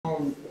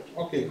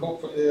Okay,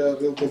 hopefully there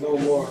will be no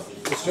more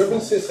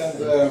disturbances,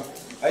 and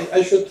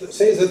I should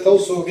say that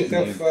also we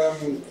have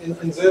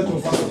in the end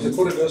of one of the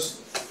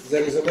corridors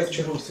there is a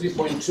lecture room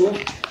 3.2,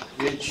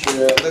 which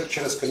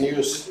lecturers can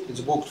use.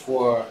 It's booked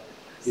for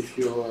if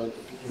you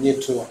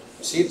need to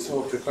sit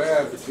or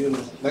prepare between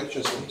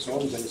lectures and so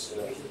on. There is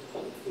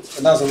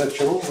another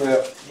lecture room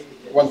where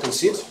one can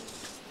sit.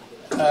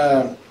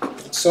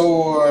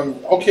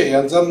 Okay,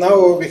 and then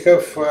now we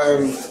have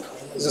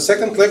the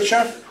second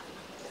lecture,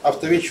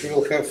 after which we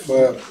will have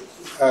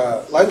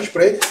lunch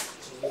break.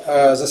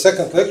 The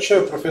second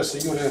lecture, Professor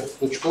Yuri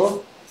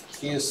Luchko,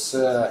 he is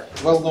a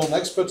well-known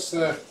expert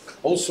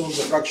also in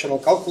the fractional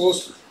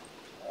calculus,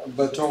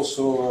 but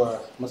also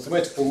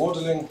mathematical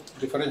modeling,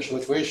 differential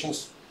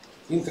equations,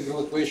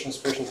 integral equations,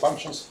 special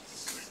functions.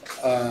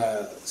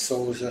 I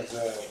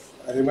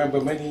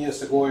remember many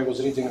years ago I was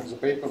reading the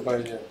paper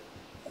by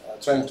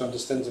trying to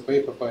understand the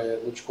paper by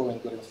Luchko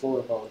and Gorenflo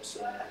about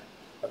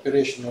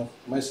operational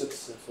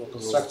methods for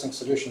constructing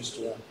solutions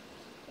to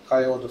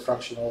high order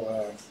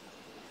fractional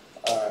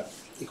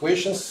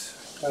equations,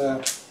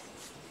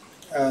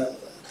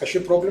 Cauchy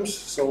problems.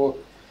 So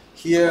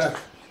here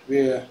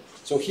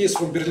he is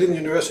from Berlin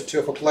University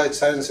of Applied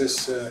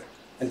Sciences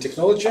and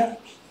Technology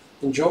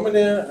in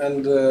Germany,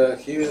 and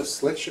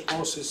his lecture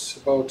course is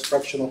about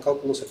fractional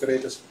calculus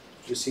operators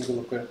with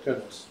singular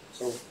kernels.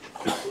 So.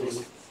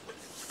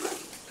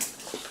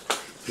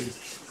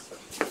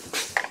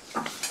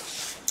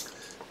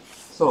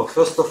 So,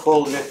 first of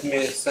all, let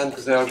me thank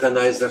the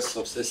organizers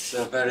of this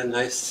very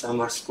nice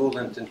summer school,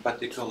 and in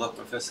particular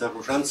Professor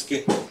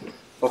Różański,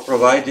 for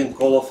providing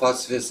all of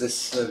us with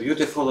this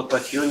beautiful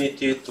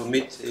opportunity to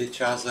meet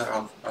each other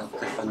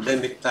after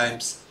pandemic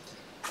times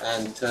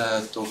and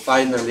to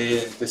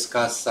finally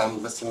discuss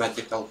some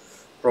mathematical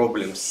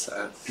problems.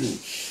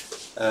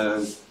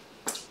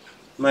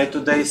 My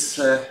today's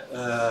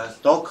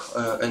talk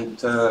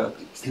and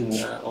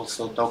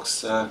also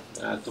talks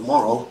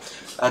tomorrow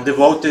are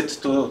devoted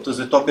to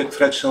the topic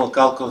fractional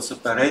calculus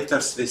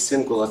operators with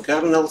singular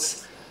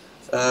kernels.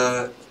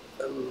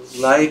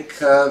 Like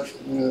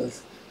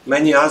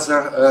many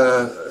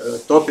other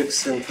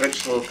topics in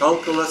fractional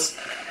calculus,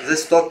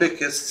 this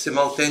topic is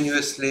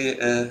simultaneously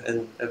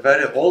a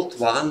very old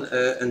one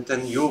and a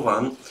new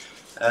one,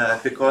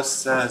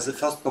 because the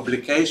first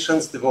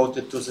publications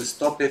devoted to this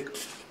topic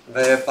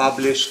were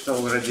published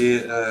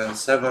already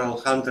several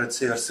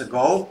hundreds years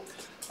ago,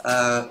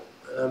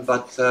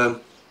 but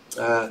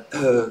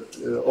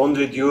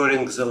only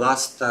during the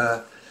last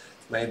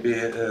maybe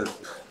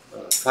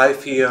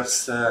 5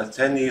 years,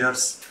 10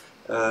 years,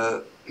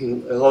 a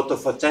lot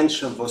of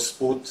attention was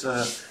put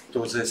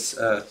to this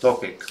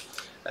topic.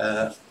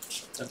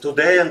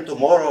 Today and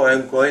tomorrow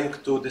I'm going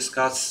to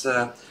discuss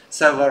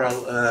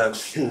several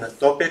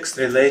topics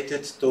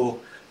related to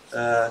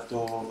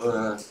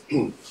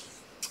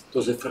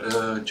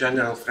the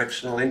general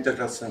fractional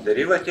integrals and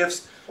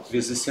derivatives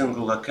with the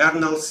singular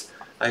kernels.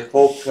 I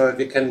hope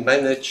we can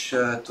manage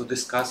to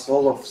discuss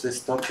all of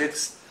these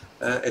topics.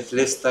 At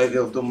least I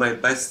will do my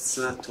best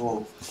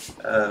to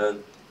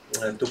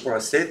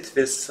proceed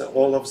with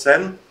all of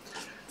them.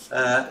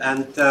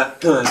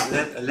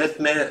 Let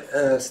me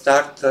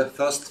start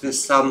first with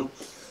some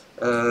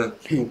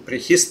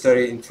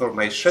prehistory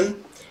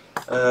information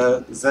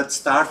that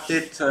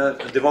started,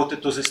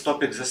 devoted to this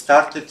topic. That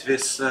started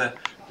with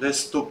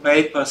these two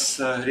papers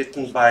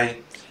written by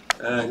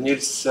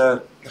Niels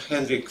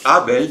Henrik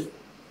Abel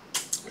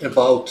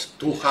about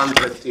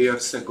 200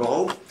 years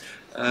ago.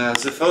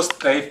 The first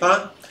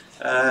paper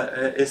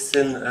is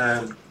in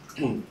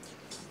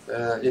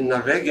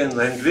Norwegian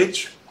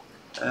language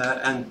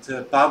and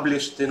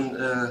published in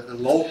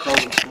local,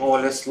 more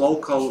or less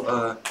local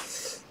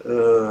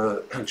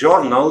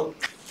journal.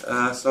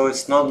 So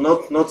it's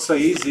not so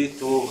easy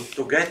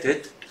to get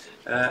it.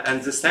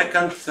 And the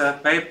second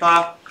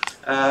paper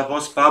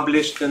was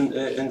published in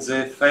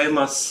the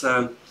famous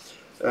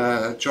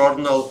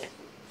journal,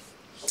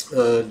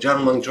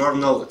 German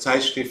journal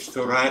Zeitschrift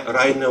für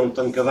reine und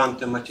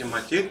angewandte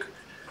Mathematik.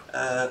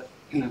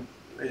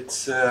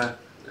 It's a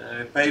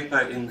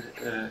paper in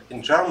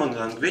German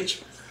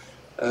language,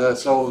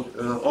 so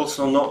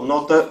also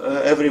not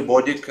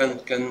everybody can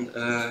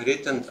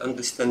read and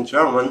understand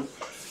German.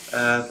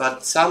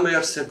 But some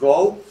years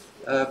ago,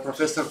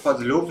 Professor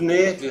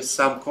Podlubny with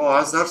some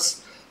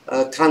co-authors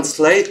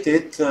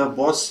translated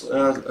both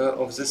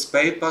of these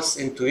papers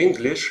into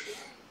English,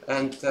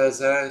 and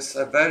there is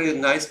a very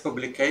nice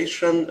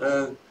publication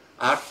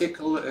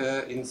article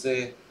in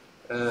the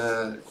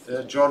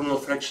journal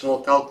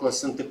Fractional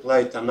Calculus and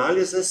Applied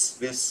Analysis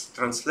with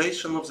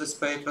translation of these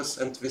papers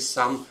and with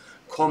some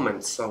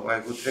comments. So I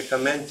would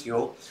recommend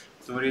you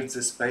to read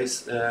these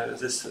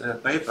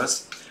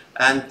papers.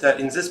 And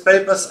in these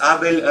papers,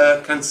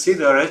 Abel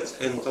considered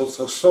and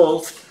also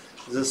solved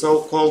the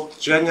so-called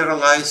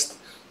generalized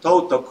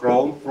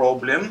tautochrone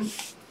problem.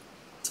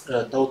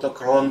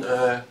 Tautochrone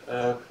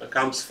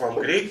comes from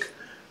Greek,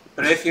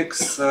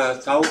 prefix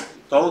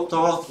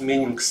tauto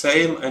meaning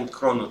same and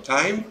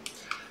chronotime.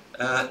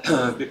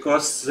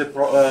 because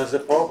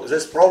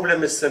this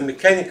problem is a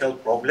mechanical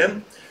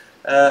problem,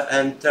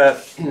 and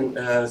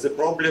the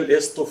problem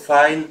is to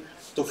find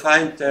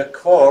a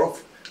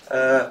curve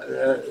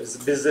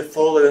with the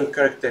following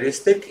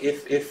characteristic.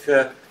 If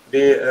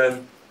we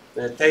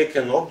take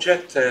an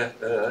object,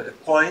 a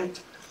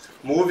point,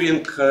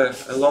 moving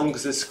along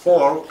this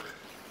curve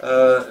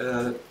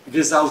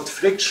without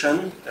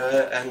friction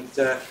and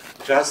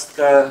just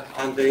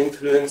under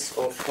influence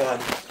of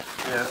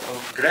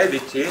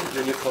gravity,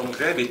 uniform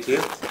gravity,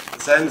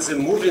 then the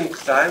moving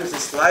time, the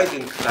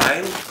sliding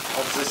time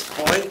of this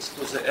point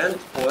to the end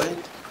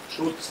point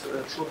should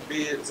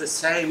be the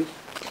same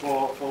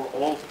for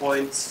all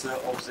points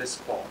of this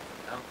curve.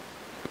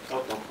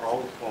 Total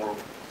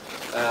curve.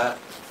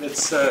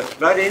 It's a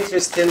very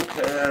interesting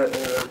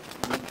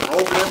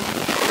problem,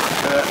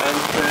 and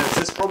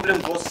this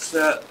problem was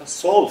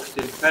solved,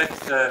 in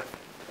fact, 200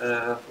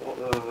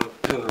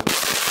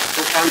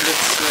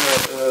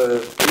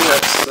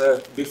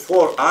 years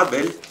before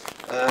Abel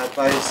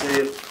by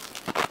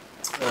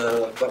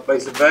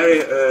the very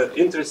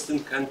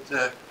interesting and,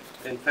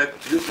 in fact,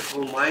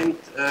 beautiful mind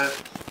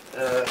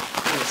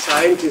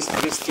scientist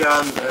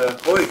Christian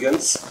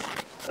Huygens,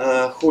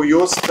 who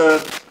used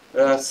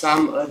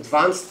some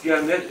advanced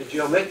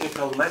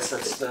geometrical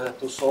methods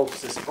to solve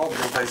this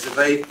problem. By the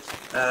way,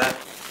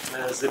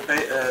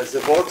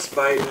 the works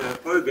by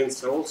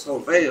Huygens are also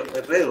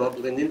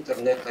available in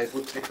internet. I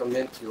would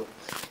recommend you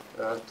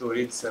to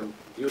read them.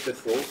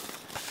 Beautiful.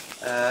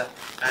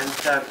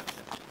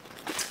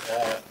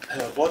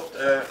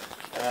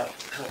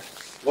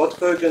 What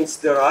Huygens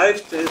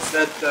derived is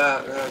that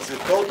the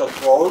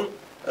totochrone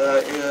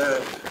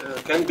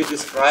can be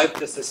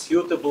described as a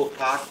suitable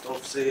part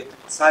of the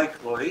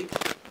cycloid,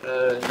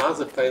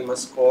 another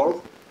famous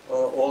curve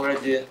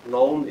already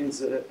known in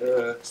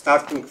the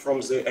starting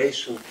from the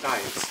ancient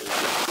times.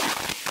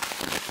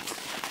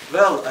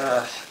 Well,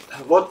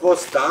 what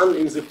was done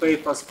in the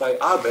papers by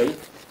Abel?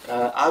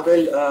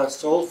 Abel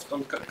solved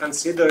and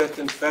considered,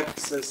 in fact,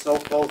 the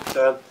so-called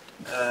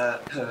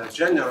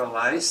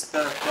generalized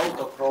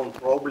totochrone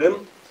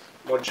problem,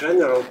 more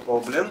general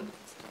problem.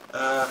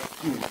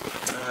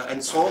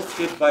 And solved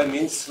it by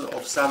means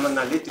of some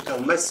analytical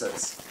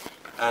methods.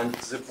 And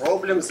the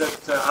problem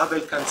that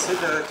Abel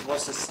considered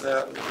was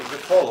the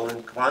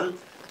following one.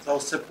 So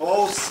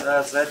suppose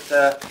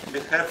that we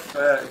have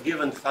a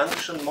given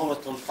function,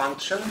 monotone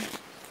function,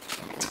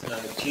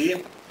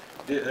 t,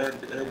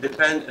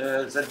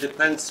 that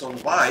depends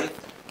on y,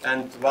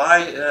 and y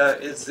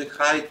is the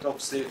height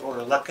of the, or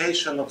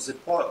location of the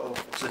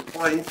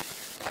point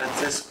at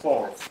this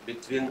curve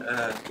between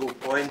 2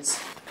 points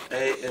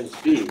A and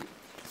B.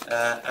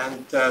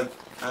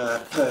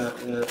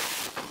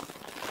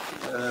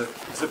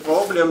 The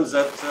problem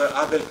that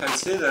Abel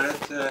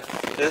considered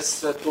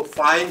is to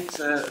find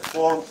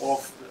form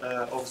of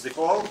the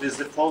curve with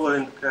the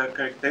following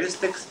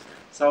characteristics.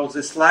 So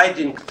the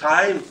sliding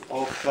time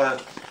of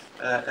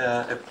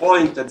a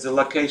point at the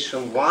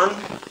location 1,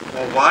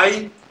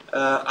 y,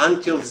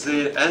 until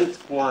the end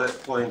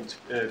point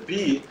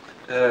B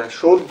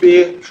should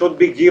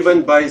be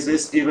given by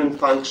this given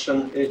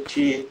function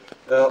t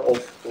of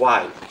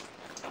y.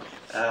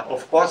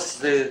 Of course,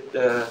 the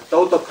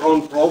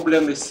totochrone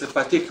problem is a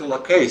particular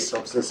case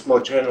of this more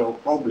general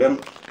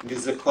problem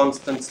with the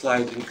constant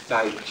sliding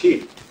time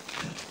t.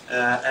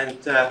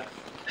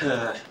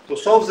 To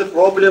solve the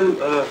problem,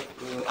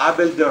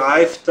 Abel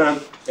derived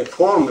a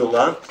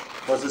formula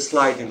for the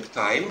sliding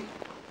time.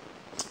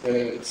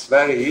 It's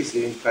very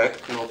easy, in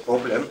fact, no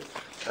problem,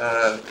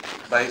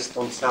 based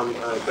on some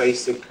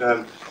basic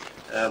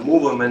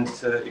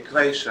movement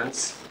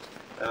equations.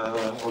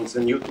 On the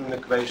Newton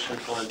equation,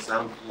 for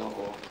example,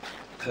 or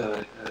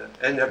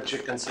energy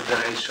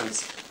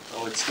considerations.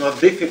 So it's not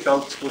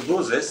difficult to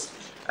do this.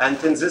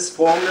 And in this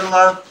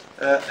formula,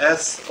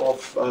 S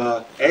of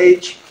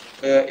h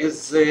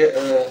is the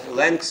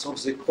length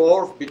of the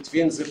curve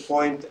between the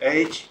point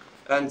h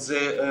and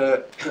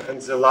the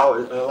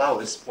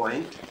lowest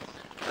point.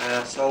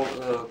 So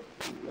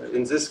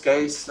in this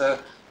case,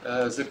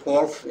 the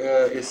curve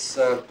is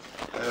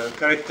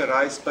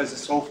characterized by the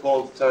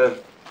so-called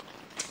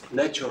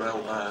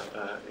natural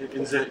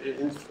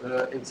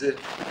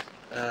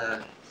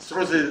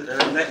through the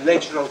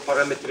natural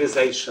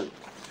parameterization,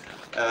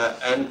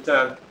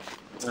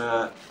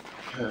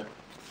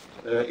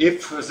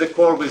 if the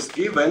curve is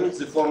given,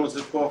 the form of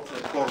the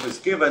curve is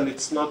given,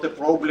 it's not a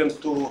problem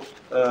to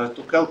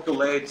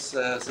calculate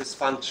this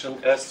function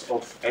s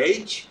of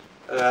h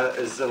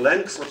as the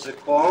length of the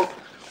curve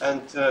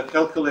and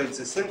calculate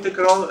this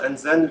integral, and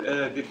then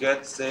we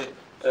get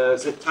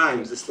the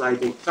time, the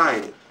sliding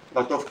time.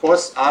 But of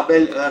course,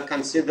 Abel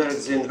considered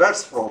the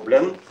inverse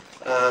problem.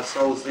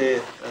 So the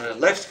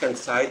left-hand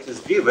side is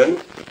given,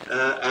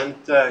 and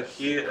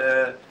he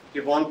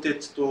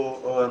wanted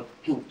to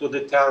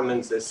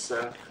determine this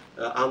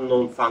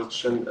unknown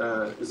function,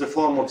 the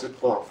form of the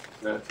curve.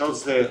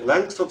 First the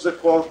length of the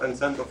curve, and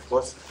then, of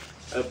course,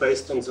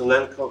 based on the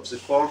length of the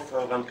curve,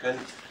 one can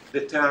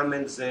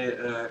determine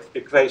the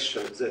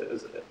equation,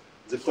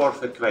 the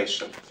curve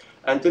equation.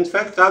 And in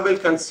fact, I will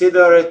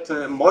consider it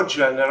more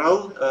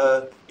general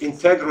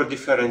integral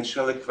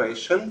differential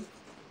equation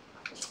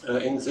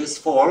in this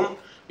form.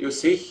 You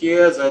see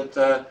here that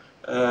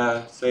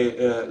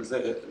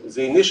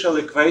the initial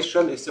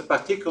equation is a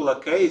particular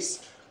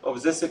case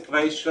of this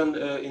equation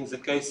in the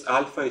case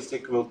alpha is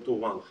equal to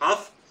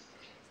 1/2.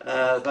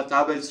 But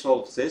I will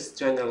solve this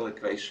general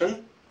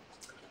equation.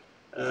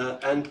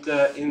 And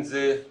in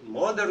the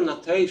modern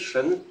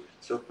notation,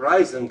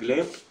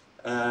 surprisingly,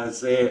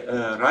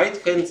 the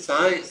right-hand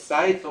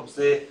side of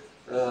the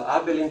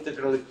Abel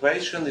integral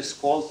equation is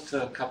called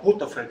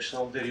Caputo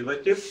fractional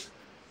derivative,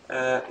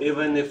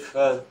 even if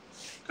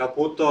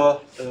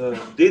Caputo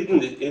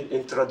didn't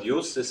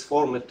introduce this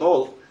form at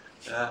all.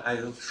 I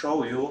will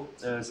show you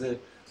the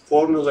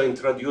formula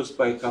introduced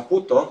by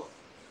Caputo,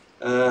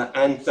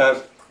 and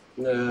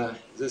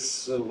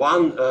this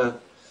one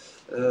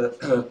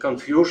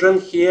confusion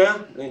here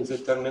in the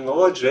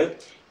terminology,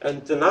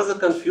 and another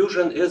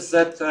confusion is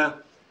that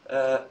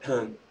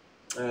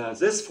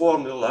this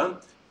formula,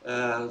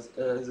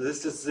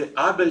 this is the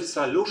Abel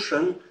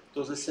solution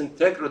to this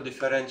integral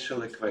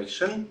differential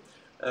equation,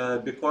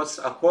 because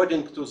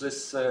according to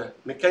this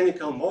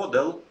mechanical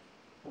model,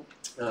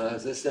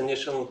 this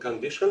initial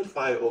condition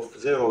phi of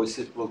 0 is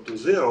equal to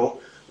 0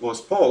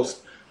 was posed,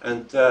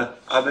 and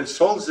I will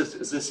solve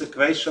this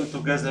equation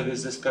together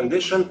with this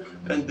condition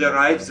and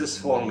derive this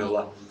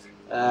formula.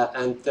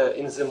 And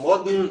in the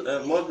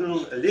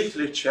modern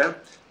literature,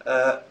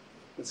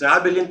 the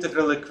Abel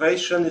integral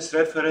equation is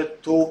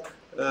referred to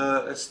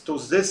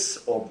this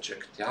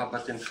object, yeah?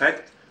 But in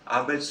fact,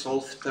 Abel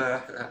solved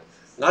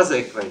another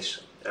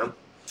equation. Yeah?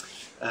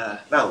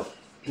 Well,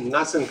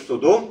 nothing to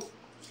do.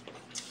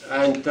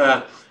 And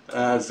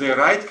the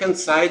right-hand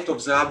side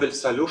of the Abel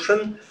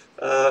solution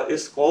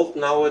is called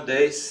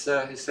nowadays,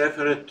 is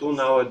referred to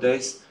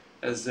nowadays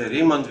as the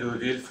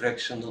Riemann-Liouville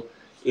fractional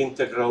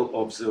integral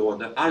of the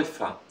order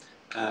alpha.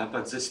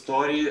 But the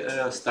story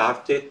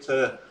started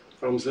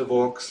from the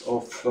works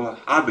of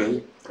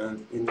Abel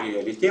in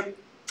reality.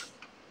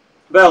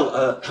 Well,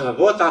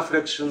 what are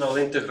fractional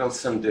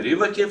integrals and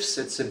derivatives?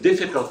 It's a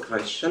difficult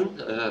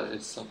question.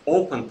 It's an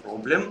open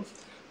problem.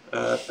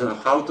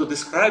 How to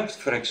describe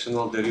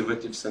fractional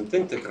derivatives and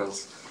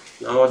integrals?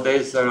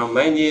 Nowadays there are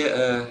many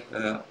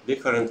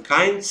different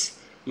kinds,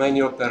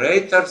 many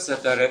operators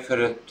that are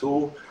referred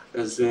to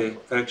as the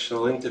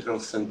fractional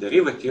integrals and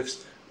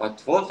derivatives,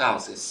 but what are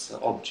these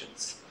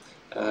objects?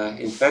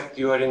 In fact,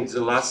 during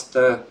the last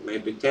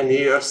maybe 10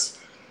 years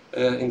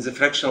in the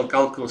fractional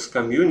calculus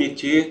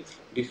community,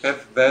 we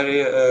have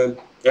very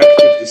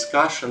active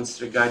discussions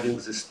regarding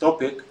this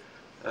topic.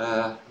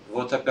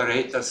 What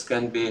operators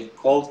can be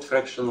called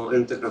fractional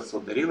integrals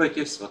or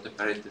derivatives, what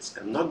operators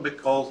cannot be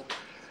called.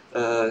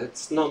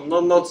 It's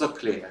not so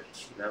clear.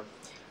 You know?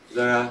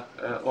 There are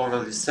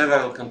already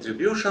several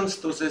contributions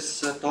to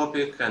this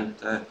topic and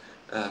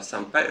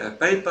some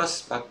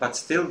papers, but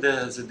still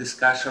the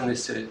discussion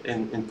is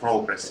in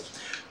progress.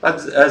 But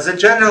the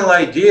general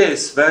idea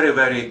is very,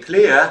 very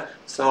clear.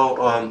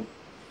 So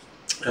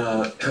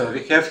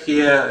we have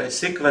here a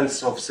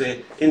sequence of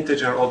the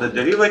integer order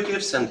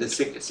derivatives and the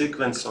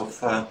sequence of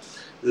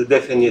the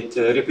definite,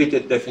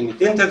 repeated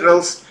definite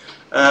integrals.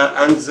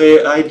 And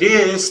the idea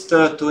is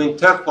to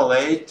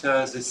interpolate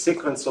the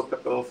sequence of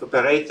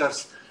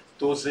operators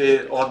to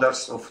the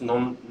orders of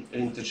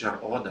non-integer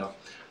order.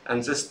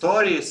 And the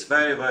story is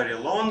very, very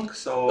long,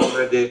 so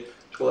already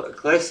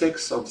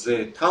classics of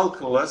the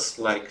calculus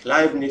like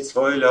Leibniz,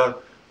 Euler,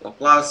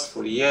 Laplace,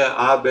 Fourier,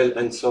 Abel,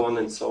 and so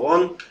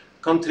on,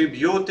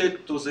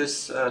 contributed to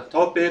this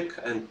topic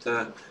and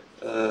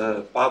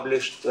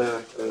published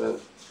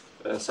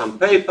some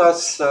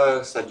papers,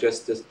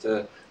 suggested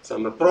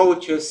some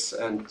approaches,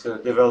 and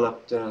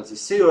developed the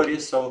theory.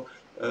 So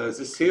the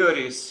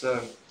theory is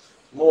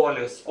more or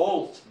less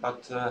old,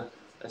 but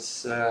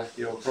as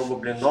you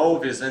probably know,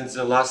 within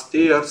the last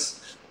years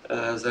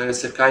there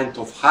is a kind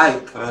of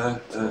hype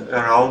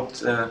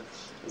around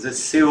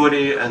this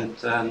theory, and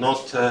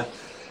not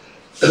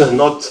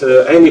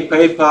any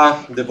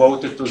paper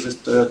devoted to this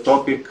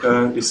topic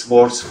is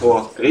worth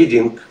for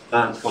reading,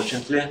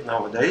 unfortunately,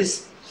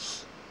 nowadays.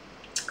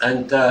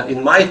 And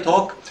in my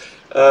talk,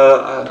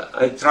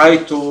 I try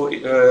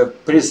to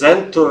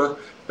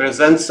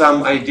present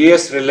some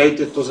ideas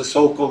related to the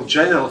so-called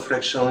general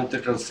fractional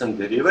integrals and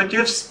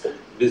derivatives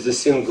with the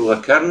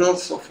singular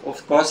kernels,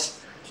 of course.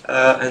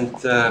 And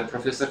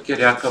Professor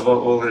Kyriakova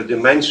already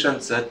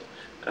mentioned that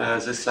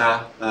these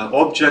are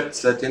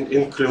objects that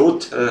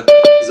include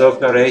the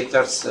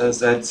operators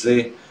that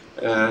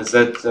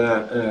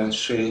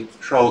she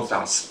showed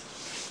us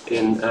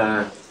in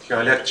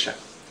her lecture.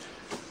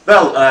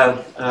 Well,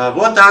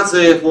 what are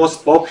the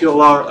most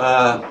popular,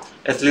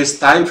 at least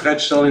time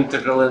fractional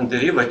integral and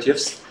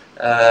derivatives?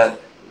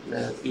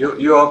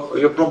 You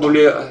are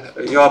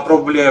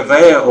probably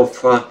aware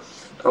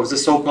of the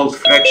so-called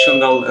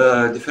fractional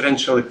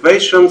differential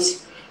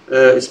equations,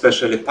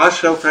 especially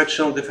partial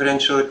fractional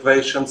differential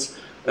equations.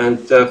 And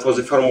for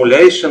the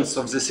formulations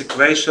of these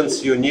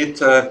equations, you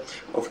need,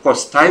 of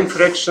course, time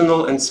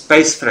fractional and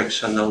space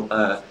fractional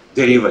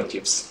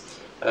derivatives.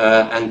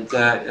 And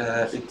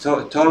it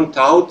turned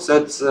out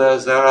that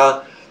there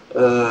are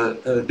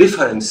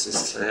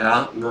differences,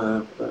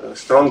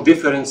 strong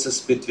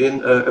differences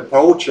between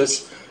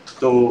approaches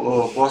to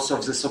both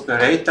of these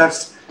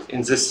operators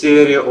in the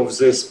theory of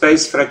the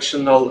space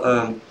fractional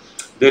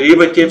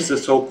derivatives, the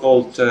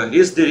so-called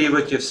Riesz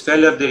derivatives,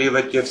 Feller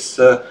derivatives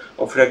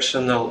of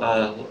fractional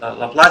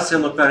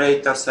Laplacian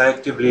operators are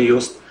actively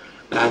used,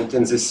 and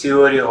in the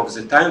theory of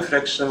the time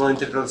fractional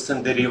integrals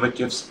and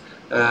derivatives,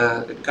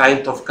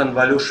 kind of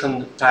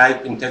convolution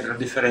type integral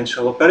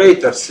differential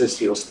operators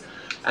is used.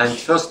 And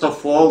first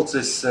of all,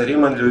 this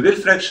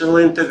Riemann-Liouville fractional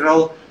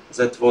integral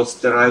that was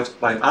derived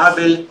by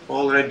Abel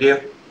already.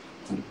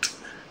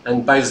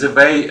 And by the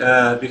way,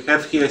 we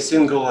have here a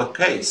singular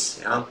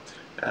case,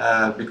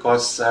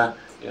 because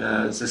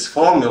this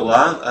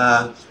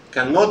formula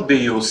cannot be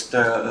used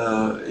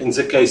in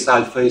the case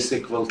alpha is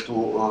equal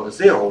to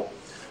 0.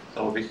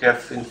 So we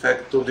have, in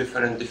fact, two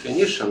different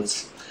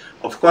definitions.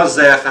 Of course,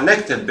 they are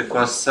connected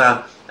because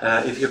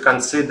if you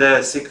consider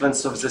a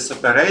sequence of these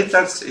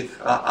operators, if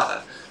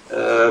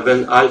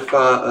when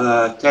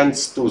alpha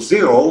tends to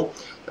 0,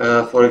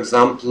 for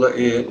example,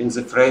 in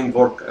the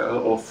framework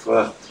of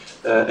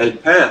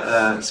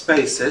LP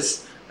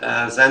spaces,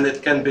 then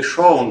it can be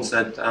shown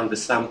that under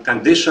some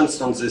conditions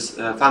on these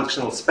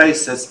functional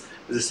spaces,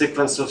 the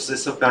sequence of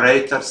these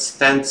operators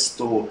tends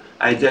to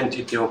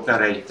identity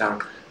operator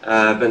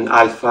when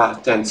alpha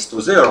tends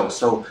to 0.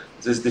 So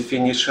this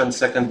definition,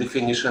 second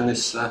definition,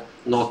 is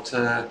not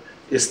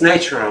is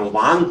natural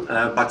one,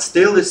 but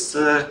still is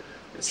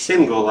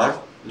singular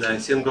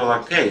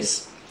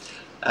case.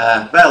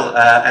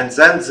 And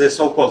then the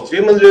so-called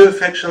Riemann-Liouville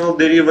fractional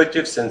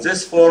derivatives in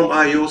this form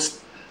are used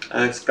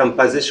as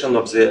composition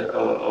of the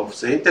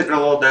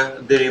integral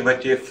order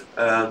derivative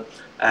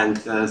and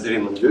the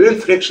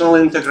Riemann-Liouville fractional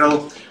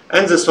integral,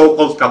 and the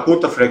so-called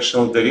Caputo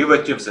fractional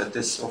derivative that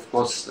is, of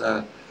course,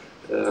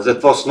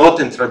 that was not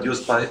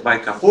introduced by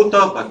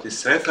Caputo, but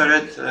is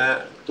referred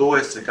to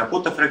as the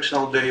Caputo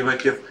fractional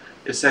derivative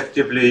is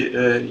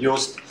actively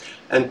used.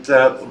 And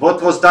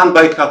what was done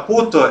by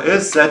Caputo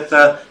is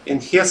that in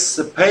his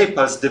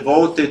papers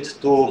devoted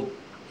to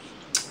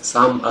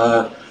some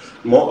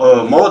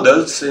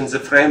models in the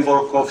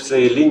framework of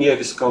the linear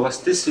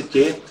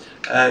viscoelasticity,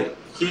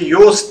 he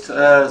used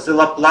the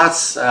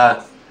Laplace,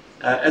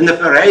 an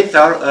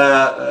operator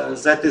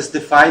that is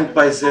defined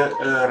by the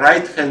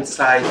right-hand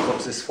side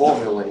of this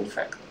formula, in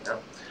fact.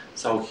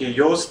 So he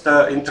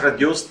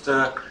introduced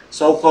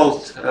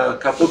so-called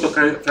Caputo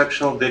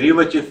fractional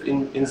derivative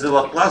in the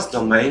Laplace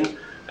domain,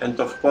 and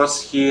of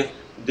course he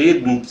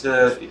didn't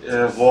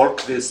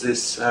work with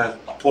this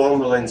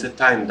formula in the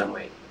time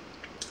domain.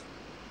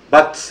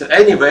 But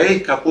anyway,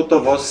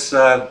 Caputo was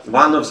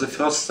one of the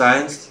first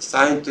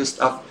scientists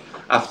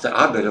after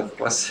Abel, of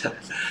course.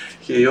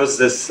 He used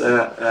this.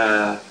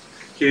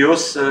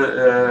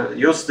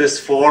 Used this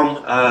form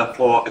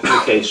for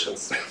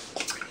applications.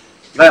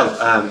 Well,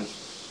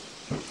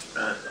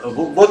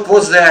 what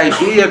was the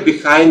idea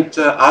behind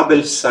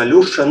Abel's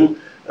solution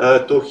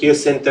to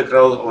his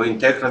integral or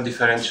integral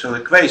differential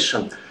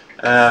equation?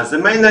 The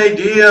main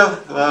idea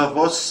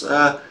was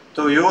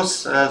to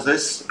use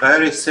this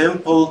very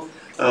simple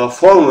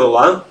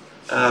formula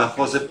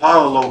for the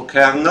parallel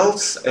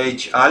kernels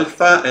H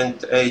alpha and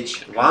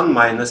H1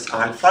 minus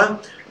alpha.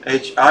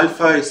 H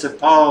alpha is a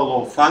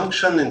parallel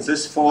function in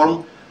this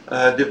form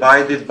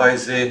divided by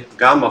the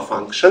gamma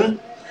function.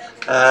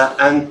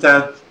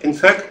 In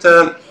fact,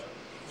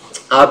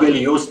 Abel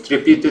used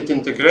repeated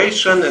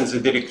integration and the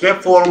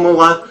Dirichlet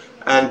formula,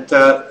 and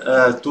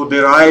to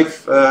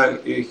derive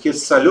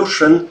his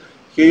solution,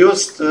 he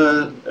used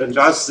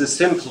just the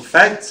simple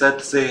fact that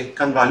the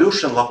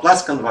convolution,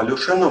 Laplace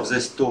convolution of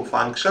these two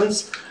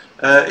functions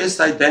is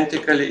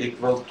identically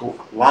equal to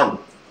 1.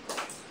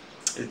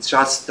 It's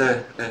just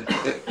a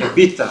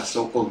beta,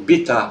 so-called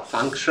beta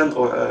function,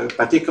 or a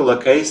particular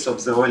case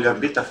of the Euler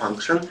beta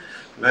function.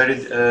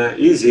 Very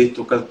easy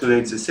to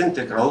calculate this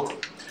integral.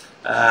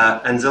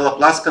 And the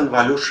Laplace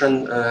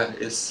convolution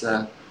is,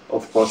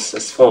 of course,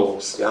 as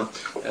follows. Yeah?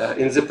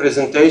 In the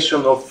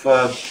presentation of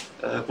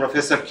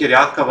Professor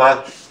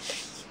Kiryakova,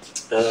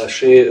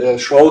 she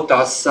showed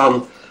us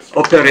some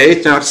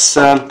operators,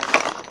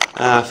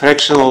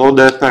 fractional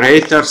order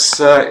operators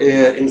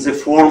in the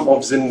form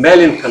of the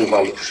Mellin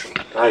convolution.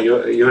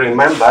 You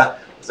remember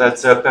that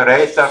the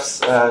operators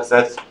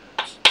that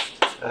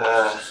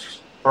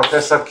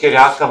Professor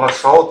Kiryakova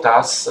showed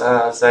us,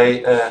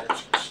 they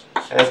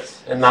had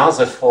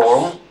another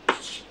form.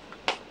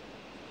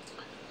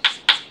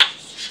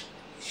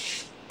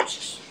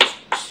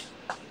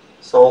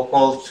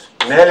 So-called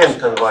Mellin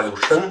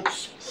convolution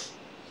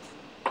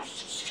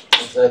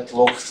that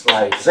looks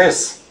like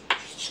this.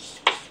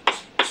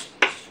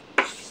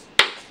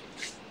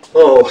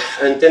 Oh,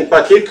 and in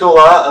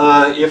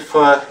particular, if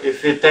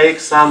we take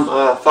some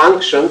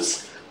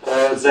functions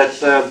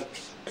that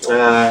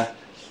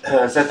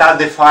are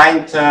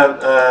defined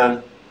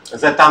that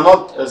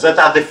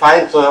are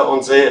defined on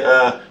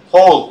the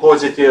whole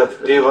positive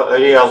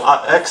real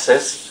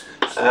axis,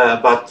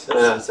 but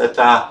that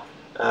are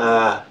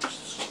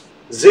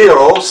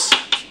zeros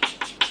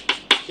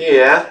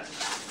here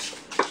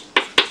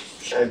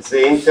at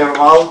the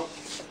interval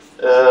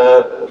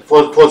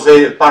for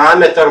the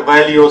parameter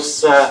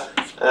values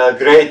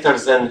greater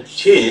than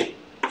t,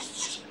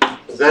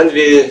 then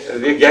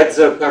we get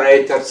the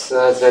operators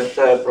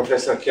that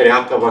Professor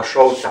Kiryakova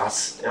showed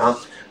us. Yeah?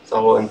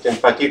 So, and in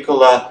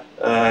particular,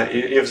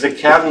 if the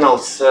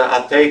kernels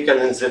are taken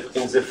in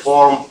the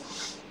form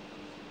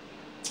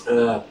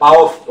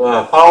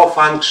power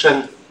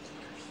function,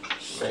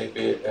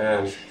 maybe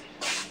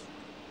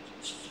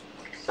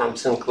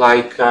something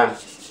like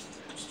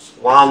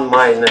 1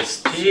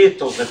 minus t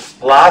to the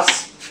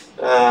plus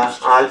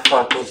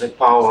alpha to the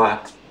power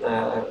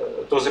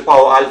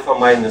alpha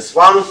minus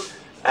 1,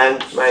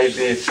 and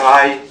maybe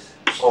phi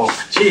of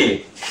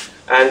t.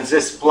 And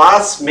this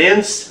plus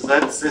means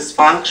that this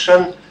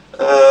function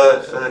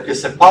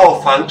is a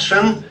power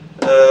function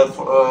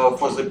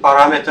for the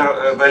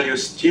parameter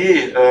values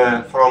t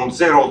from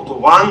 0 to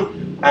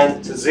 1,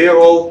 and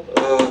 0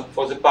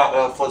 for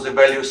the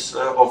values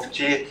of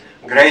t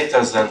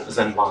greater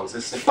than 1. This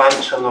is a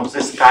function of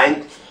this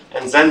kind.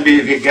 And then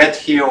we get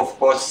here, of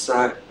course,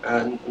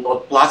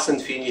 not plus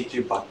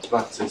infinity, but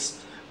this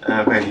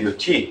value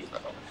t.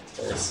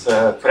 It's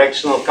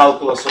fractional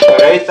calculus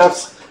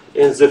operators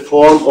in the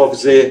form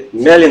of the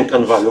Mellin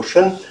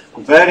convolution.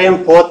 Very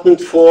important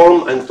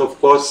form, and of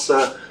course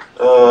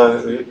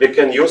we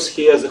can use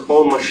here the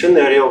whole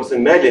machinery of the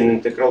Mellin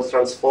integral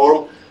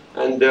transform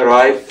and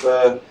derive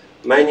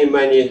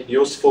many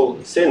useful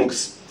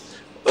things.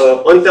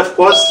 And of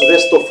course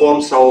these two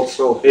forms are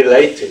also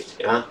related.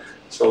 Yeah?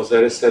 So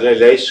there is a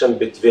relation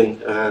between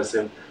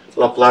the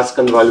Laplace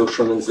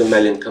convolution and the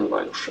Mellin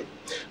convolution.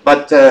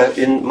 But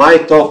in my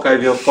talk I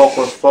will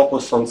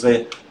focus on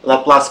the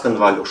Laplace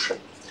convolution.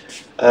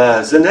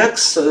 The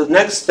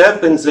next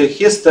step in the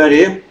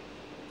history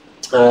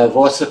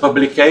was a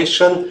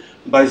publication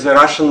by the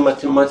Russian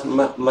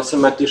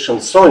mathematician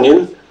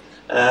Sonin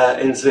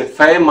in the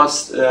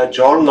famous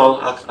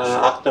journal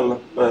Acta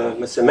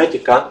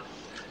Mathematica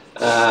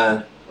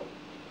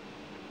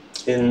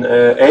in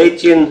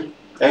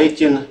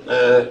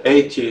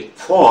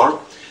 1884,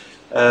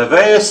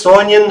 where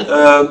Sonin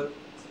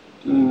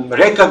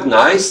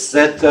recognized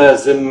that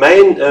the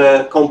main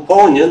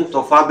component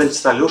of Abel's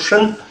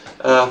solution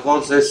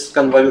was this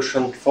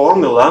convolution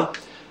formula,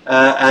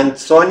 and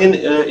Sonin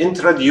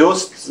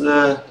introduced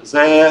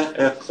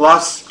their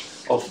class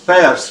of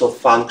pairs of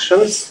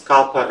functions,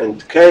 kappa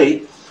and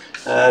k,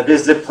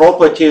 with the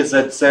property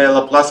that the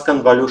Laplace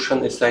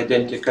convolution is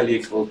identically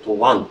equal to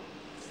 1.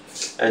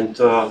 And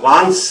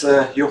once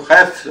you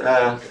have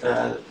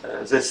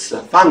these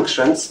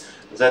functions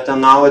that are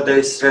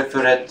nowadays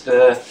referred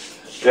to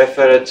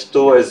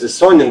as the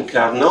Sonin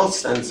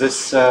kernels, and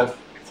this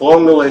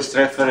formula is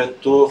referred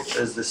to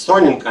as the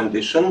Sonin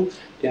condition.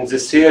 In the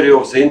theory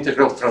of the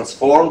integral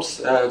transforms,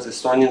 the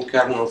Sonin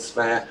kernels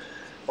were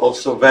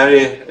also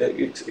very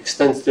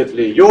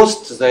extensively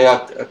used. They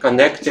are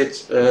connected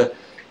to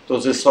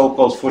the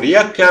so-called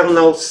Fourier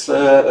kernels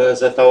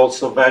that are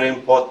also very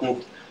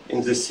important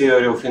in the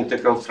theory of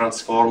integral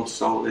transforms.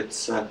 So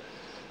it's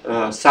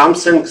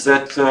something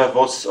that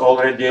was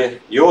already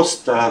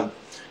used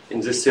in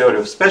the theory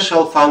of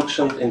special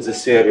functions, in the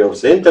theory of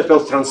the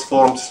integral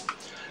transforms.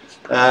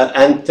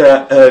 And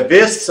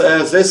with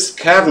these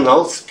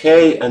kernels,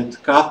 k and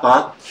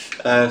kappa,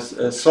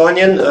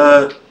 Sonin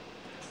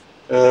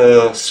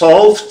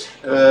solved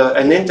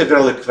an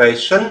integral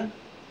equation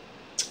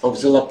of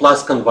the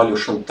Laplace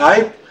convolution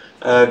type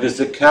with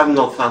the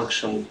kernel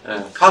function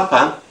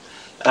kappa,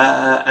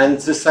 and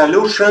the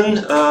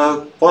solution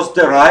was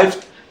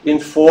derived in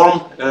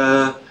form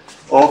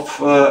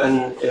of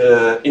an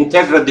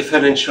integral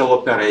differential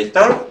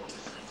operator.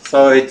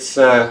 So it's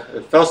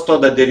first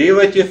order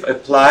derivative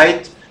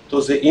applied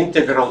to the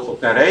integral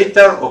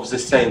operator of the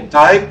same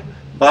type,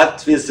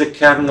 but with the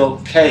kernel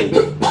k.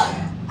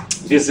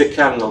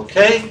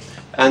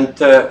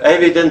 And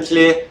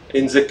evidently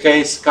in the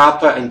case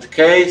kappa and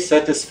k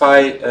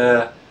satisfy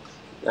the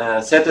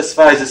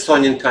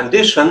Sonin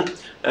condition,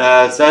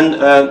 then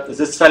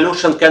the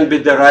solution can be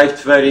derived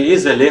very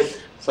easily.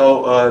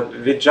 So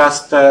we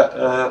just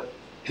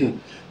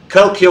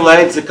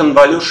calculate the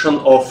convolution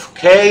of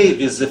k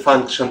with the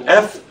function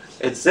f,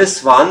 it's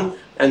this one,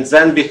 and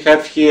then we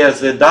have here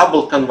the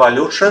double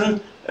convolution,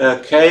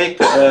 k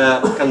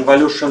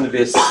convolution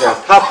with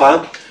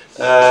kappa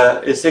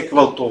is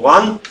equal to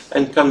 1,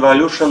 and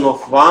convolution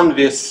of 1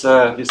 with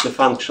the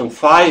function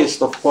phi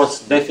is of course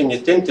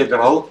definite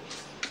integral,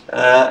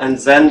 and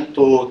then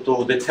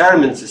to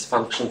determine this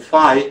function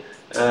phi,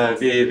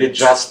 we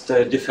just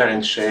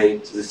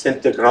differentiate this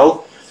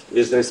integral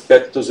with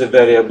respect to the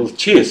variable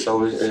t.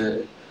 So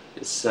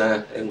it's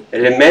an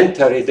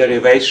elementary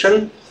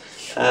derivation,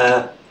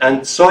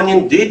 and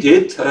Sonin did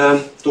it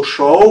to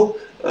show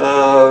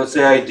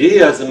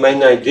the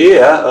main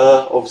idea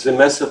of the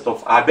method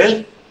of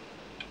Abel.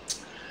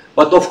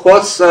 But of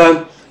course,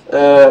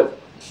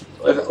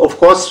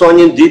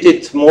 Sonin did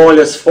it more or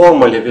less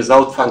formally,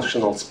 without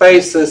functional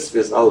spaces,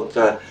 without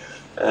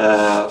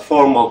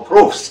formal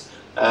proofs.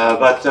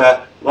 But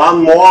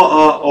one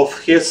more of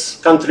his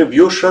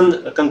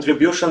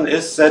contribution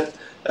is that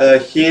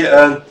he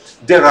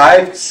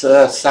derived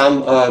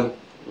some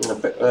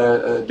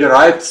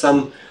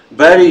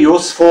very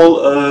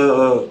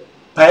useful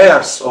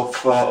pairs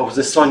of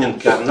the Sonian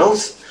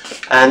kernels,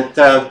 and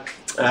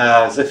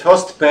the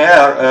first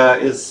pair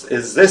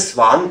is this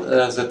one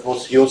that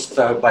was used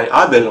by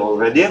Abel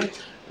already,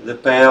 the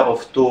pair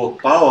of two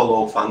power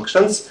law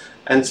functions.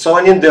 And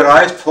Sonian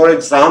derived, for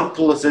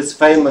example, this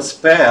famous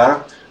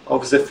pair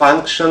of the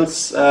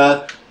functions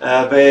where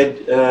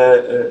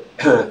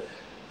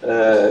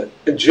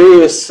G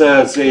is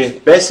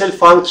the Bessel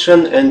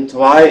function and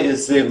Y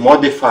is the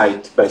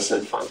modified Bessel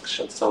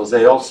function. So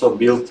they also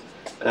built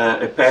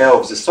a pair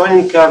of the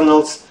Sonian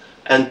kernels.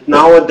 And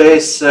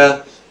nowadays,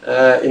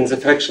 in the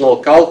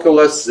fractional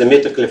calculus, the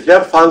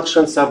Mittag-Leffler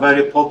functions are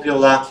very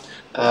popular,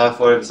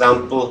 for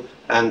example,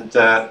 and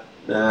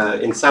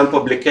in some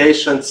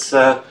publications,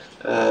 in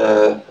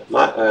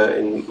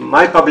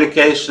my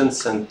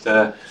publications and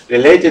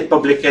related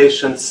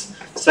publications,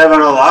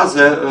 several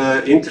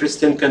other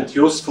interesting and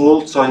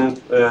useful Sonian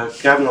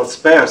kernel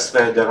pairs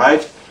were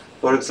derived.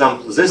 For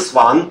example, this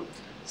one.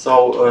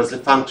 So the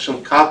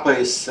function kappa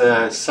is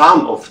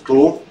sum of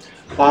two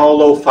power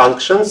law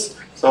functions.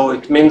 So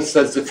it means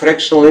that the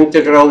fractional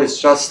integral is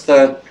just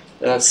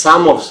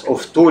sum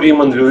of two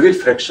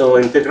Riemann-Liouville fractional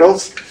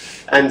integrals,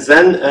 and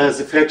then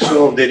the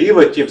fractional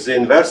derivative, the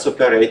inverse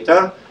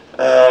operator,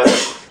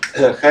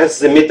 has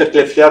the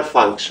Mittag-Leffler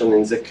function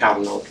in the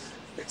kernel.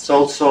 It's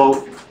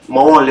also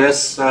more or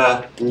less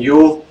a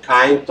new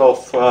kind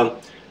of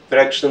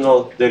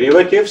fractional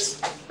derivatives.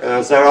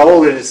 There are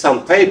already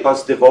some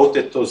papers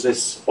devoted to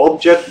this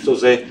object, to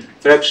the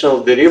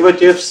fractional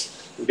derivatives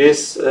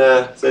with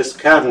this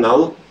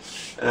kernel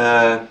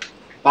power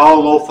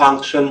law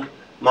function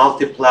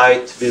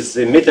multiplied with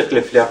the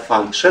Mittag-Leffler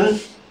function.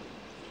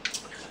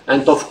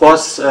 And of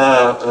course,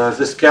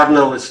 this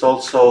kernel is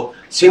also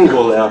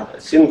singular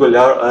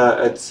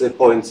at the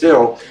point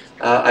 0.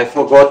 I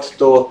forgot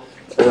to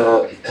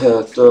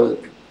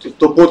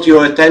put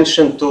your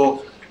attention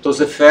to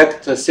the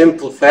fact, a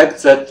simple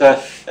fact that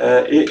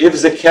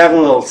if the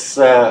kernels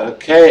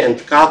K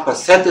and kappa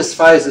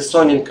satisfy the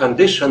Sonian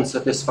condition,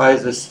 satisfy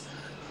this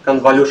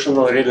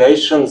convolutional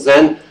relation,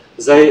 then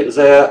they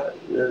are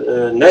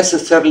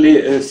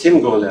necessarily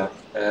singular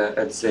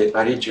at the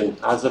origin.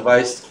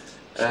 Otherwise,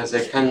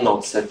 they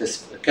cannot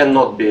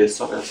be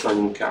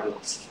Sonian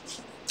kernels.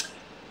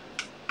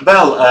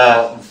 Well,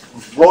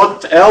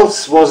 what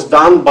else was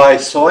done by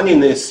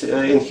Sonin is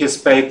in his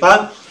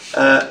paper.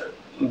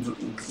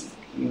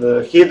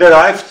 He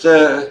derived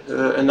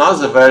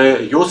another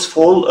very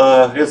useful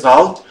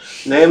result,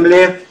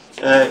 namely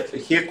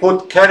he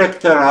could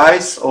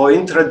characterize or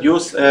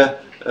introduce a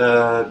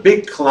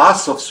big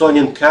class of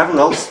Sonian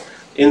kernels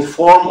in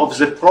form of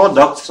the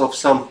products of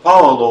some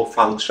power law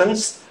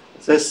functions,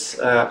 this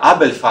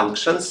Abel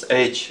functions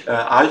h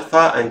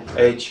alpha and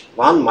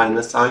h1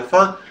 minus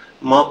alpha,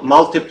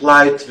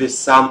 multiplied with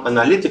some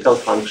analytical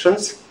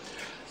functions.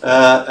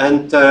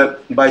 And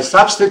by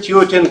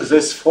substituting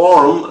this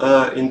form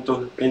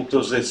into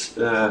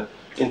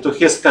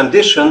his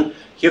condition,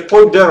 he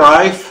could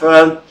derive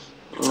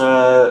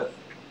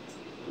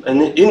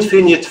an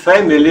infinite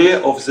family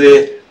of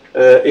the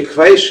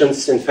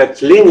equations, in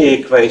fact linear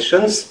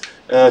equations,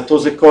 to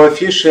the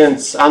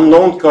coefficients,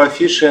 unknown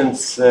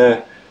coefficients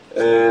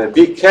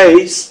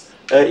bk's.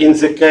 In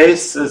the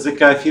case the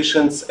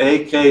coefficients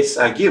ak's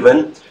are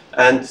given,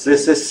 and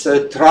this is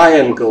a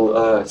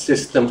triangle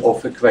system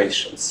of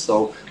equations.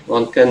 So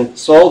one can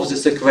solve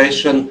this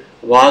equation,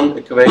 one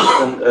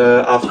equation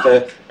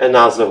after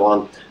another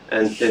one.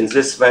 And in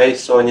this way,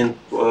 Sonin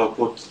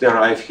could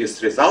derive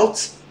his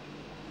results.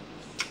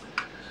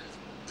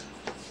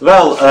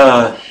 Well,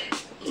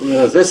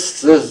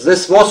 this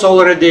was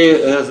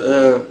already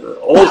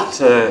old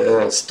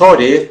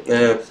story,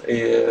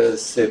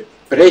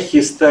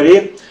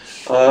 prehistory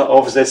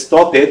of this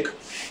topic.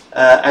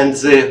 And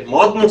the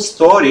modern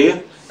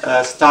story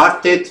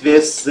started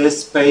with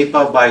this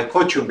paper by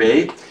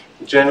Kochubey,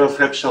 General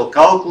Fractional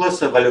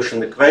Calculus,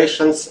 Evolution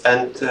Equations,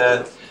 and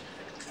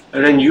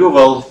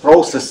Renewal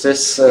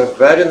Processes.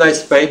 Very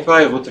nice paper.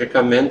 I would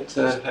recommend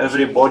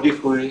everybody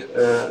who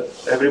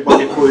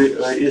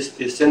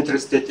is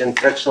interested in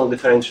fractional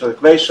differential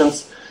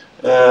equations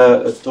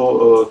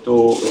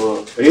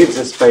to read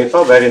this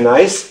paper. Very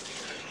nice.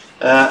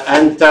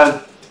 And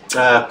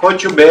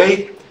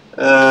Kochubey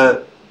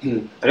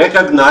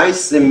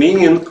recognize the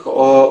meaning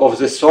of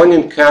the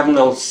Sonian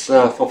kernels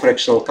for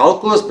fractional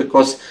calculus,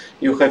 because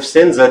you have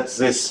seen that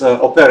these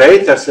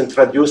operators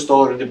introduced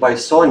already by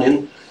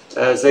Sonin,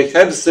 they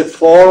have the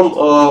form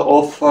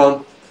of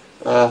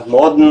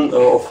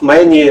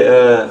many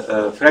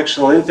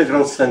fractional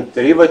integrals and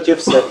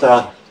derivatives that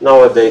are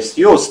nowadays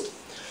used.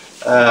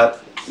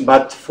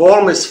 But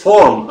form is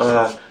form.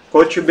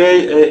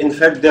 Kochubey, in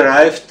fact,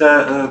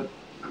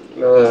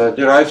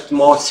 derived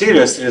more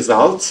serious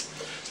results.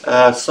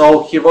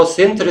 So he was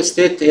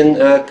interested in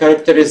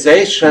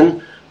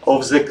characterization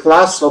of the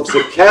class of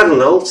the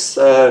kernels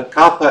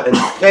kappa and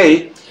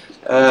k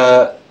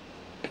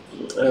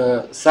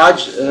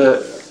such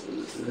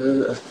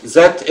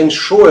that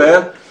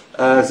ensure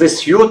the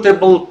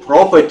suitable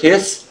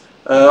properties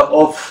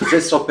of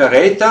these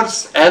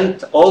operators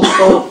and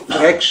also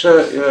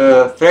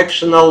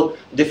fractional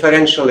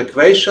differential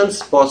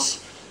equations,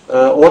 both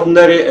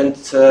ordinary and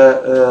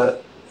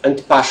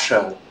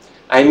partial.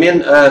 I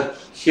mean,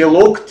 he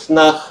looked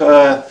nach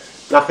a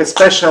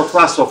special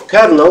class of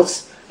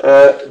kernels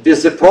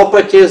with the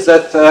properties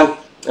that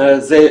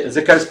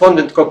the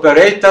corresponding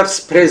operators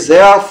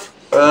preserve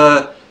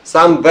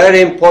some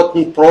very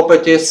important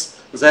properties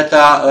that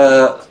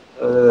are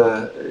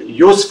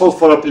useful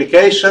for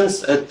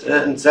applications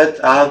and that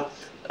are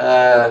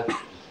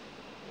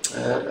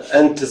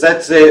and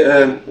that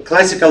the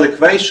classical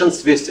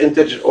equations with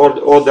integer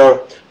order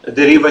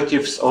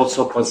derivatives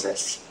also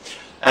possess.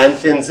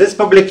 And in this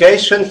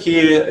publication,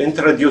 he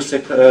introduced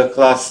a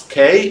class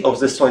K of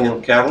the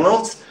Sonian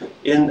kernels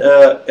and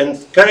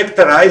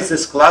characterized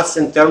this class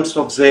in terms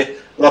of the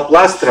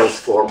Laplace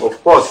transform,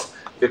 of course,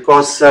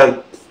 because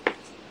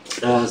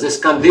this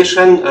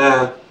condition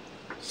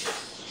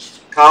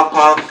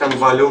kappa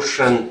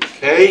convolution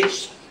K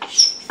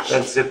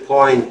at the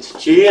point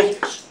T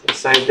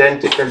is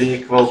identically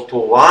equal to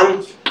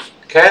 1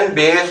 can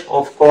be,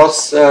 of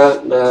course,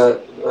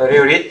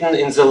 rewritten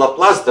in the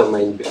Laplace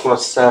domain,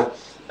 because the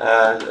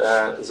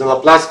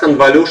Laplace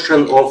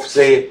convolution of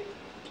the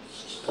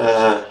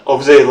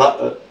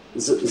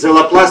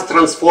Laplace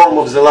transform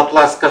of the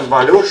Laplace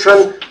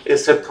convolution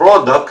is a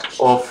product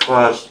of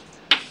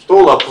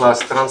two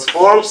Laplace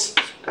transforms,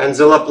 and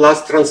the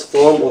Laplace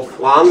transform of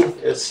 1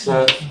 is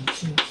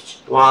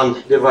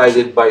 1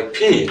 divided by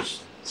p.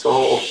 So,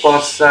 of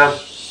course,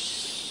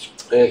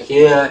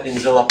 here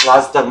in the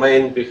Laplace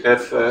domain we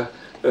have a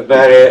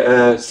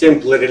very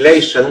simple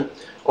relation.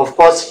 Of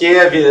course,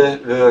 here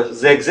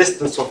the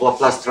existence of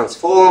Laplace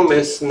transform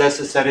is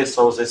necessary,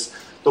 so these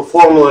two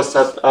formulas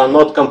are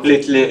not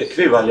completely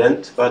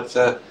equivalent, but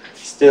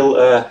still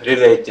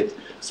related.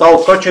 So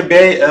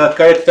Kochubey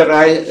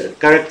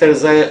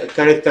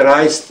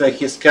characterized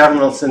his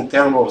kernels in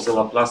terms of the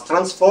Laplace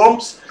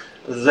transforms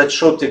that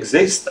should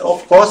exist,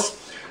 of course,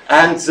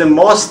 and the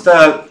most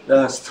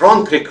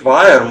strong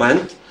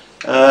requirement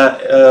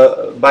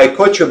by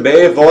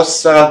Kochubey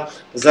was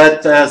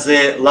that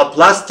the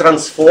Laplace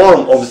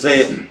transform of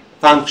the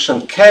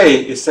function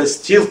k is a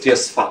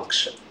Stiltius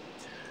function.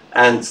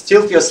 And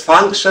Stiltius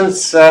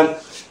functions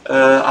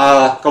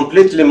are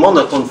completely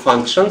monotone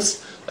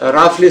functions.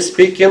 Roughly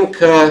speaking,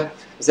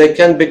 they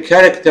can be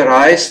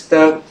characterized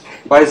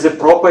by the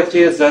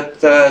property that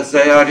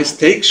they are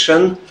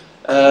restriction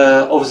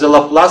of the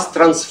Laplace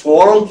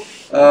transform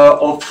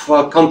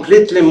of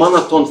completely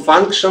monotone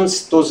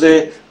functions to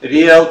the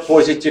real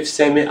positive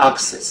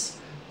semi-axis.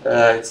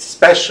 It's a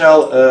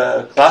special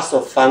class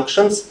of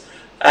functions,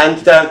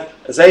 and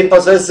they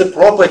possess the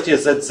property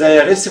that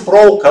their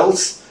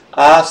reciprocals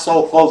are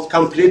so-called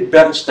complete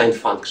Bernstein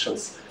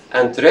functions.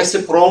 And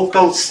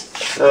reciprocals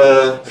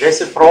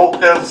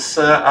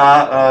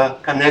are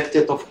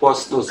connected, of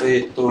course, to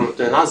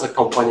another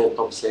component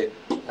of the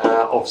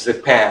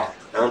pair.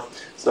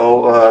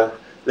 So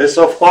this,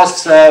 of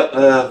course,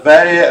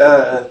 very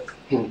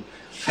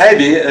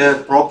heavy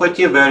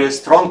property, very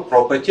strong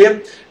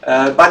property,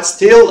 but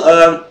still,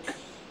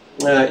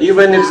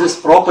 even if this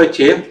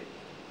property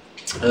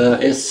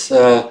is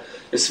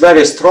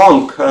very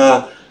strong,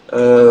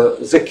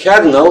 the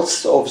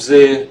kernels of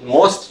the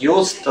most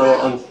used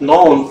and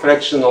known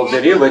fractional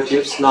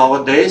derivatives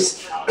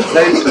nowadays,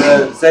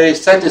 they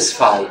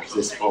satisfy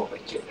this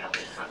property.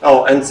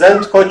 Oh, and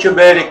then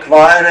Kochubey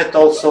required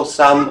also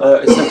some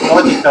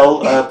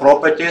asymptotical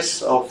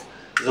properties of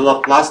the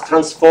Laplace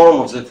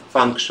transform of the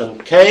function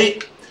k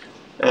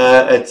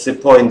at the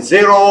point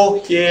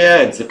 0 here,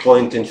 at the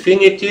point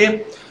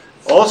infinity.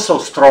 Also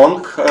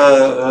strong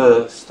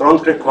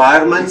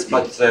requirements,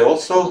 but they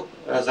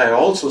are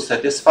also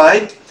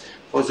satisfied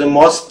for the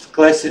most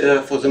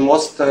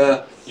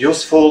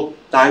useful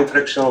time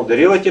fractional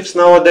derivatives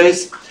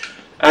nowadays.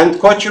 And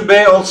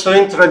Kochubey also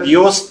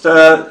introduced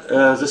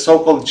the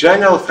so-called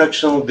general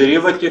fractional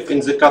derivative in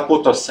the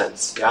Caputo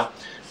sense. Yeah,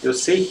 you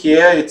see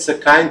here it's a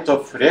kind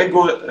of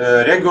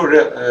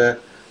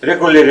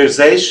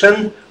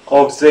regularization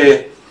of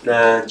the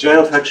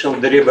general fractional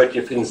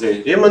derivative in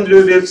the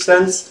Riemann-Liouville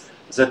sense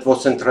that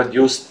was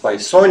introduced by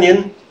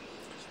Sonin.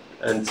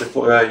 And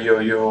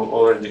you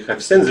already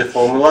have seen the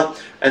formula.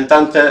 And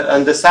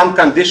under some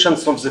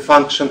conditions of the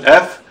function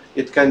f,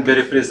 it can be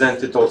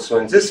represented also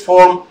in this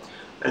form.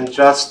 And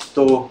just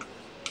to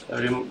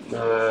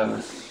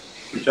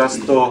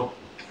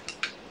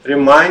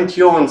remind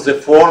you on the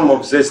form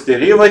of this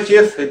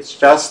derivative, it's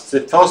just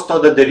the first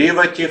order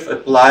derivative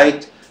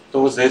applied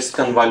to this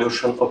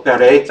convolution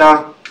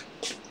operator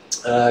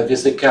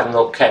with the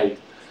kernel k.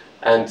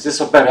 And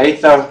this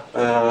operator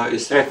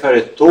is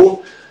referred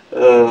to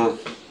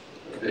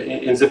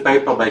in the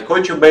paper by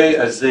Kochubey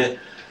as the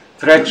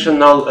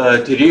fractional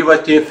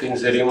derivative in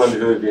the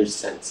Riemann-Liouville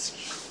sense.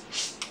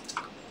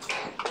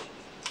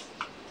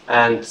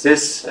 And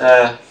this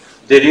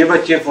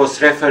derivative was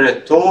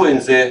referred to in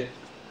the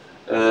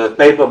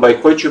paper by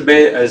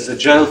Kochubey as the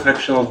general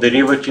fractional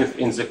derivative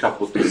in the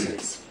Caputo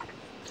sense.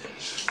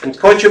 And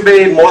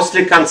Kochubey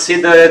mostly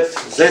considered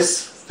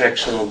this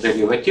fractional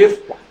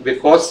derivative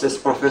because, as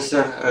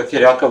Professor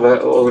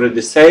Kiryakov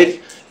already said,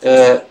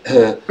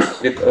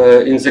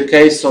 in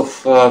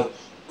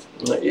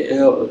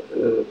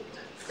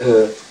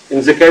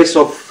the case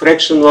of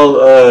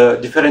fractional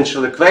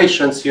differential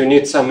equations, you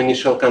need some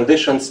initial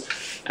conditions,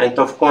 and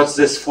of course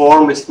this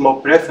form is more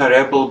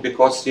preferable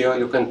because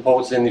you can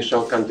pose the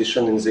initial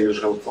condition in the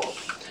usual form.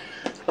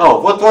 Now,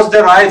 what was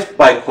derived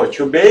by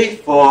Kochubey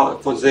for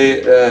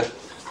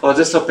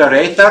these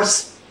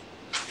operators?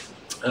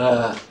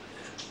 I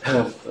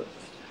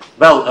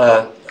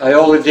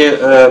already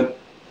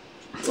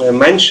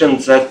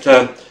mentioned that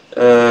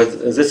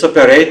these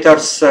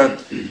operators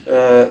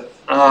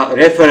are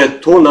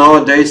referred to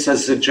nowadays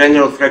as the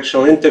general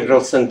fractional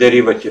integrals and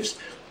derivatives.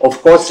 Of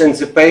course, in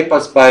the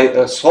papers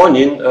by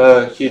Sonin,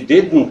 he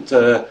didn't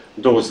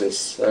do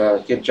this.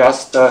 He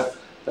just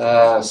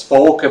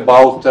spoke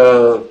about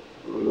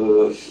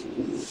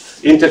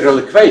integral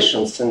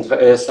equations and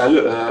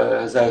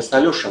their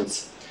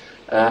solutions.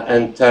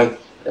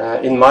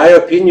 In my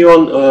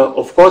opinion,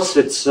 of course,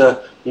 it's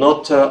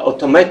not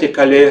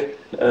automatically.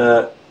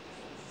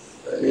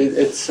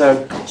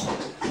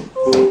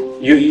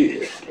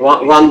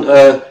 One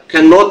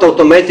cannot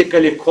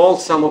automatically call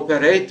some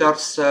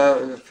operators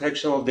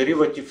fractional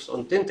derivatives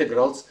on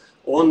integrals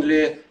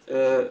only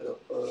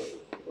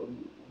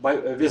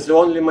with the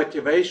only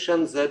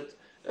motivation that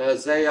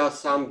they are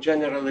some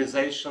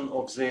generalization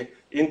of the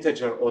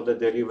integer order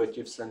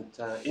derivatives and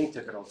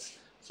integrals.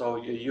 So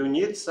you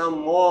need some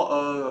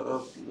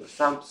more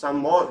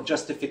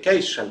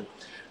justification,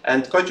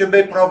 and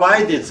Kochubey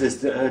provided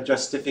this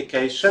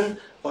justification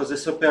for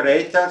these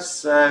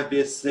operators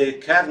with the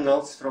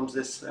kernels from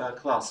this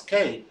class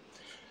K.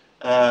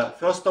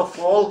 First of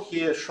all,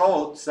 he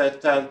showed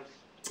that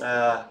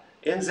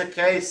in the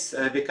case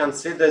we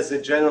consider the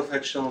general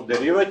fractional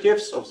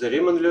derivatives of the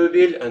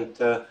Riemann-Liouville and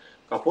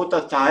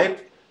Caputo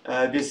type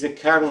with the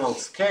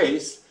kernels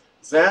case,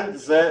 then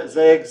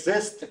there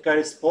exists a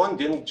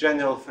corresponding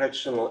general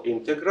fractional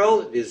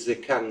integral with the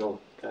kernel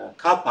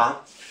kappa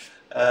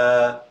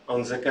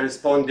on the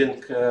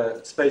corresponding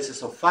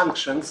spaces of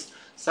functions,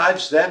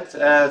 such that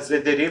the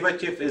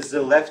derivative is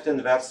the left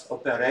inverse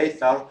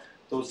operator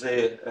to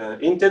the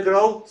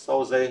integral,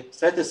 so they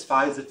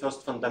satisfy the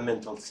first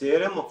fundamental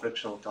theorem of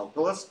fractional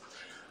calculus.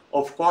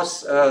 Of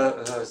course,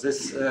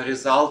 this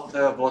result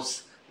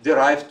was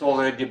derived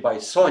already by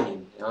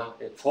Sonin,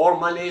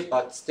 formally,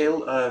 but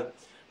still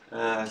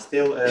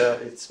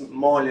it's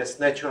more or less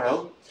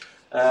natural.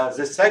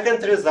 The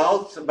second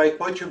result by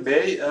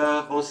Kochubey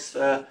was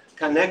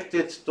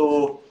connected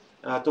to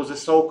the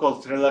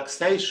so-called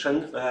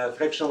relaxation,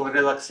 fractional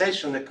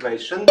relaxation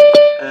equation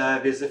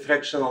with the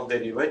fractional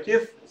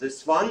derivative.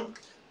 This one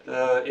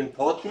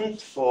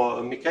important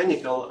for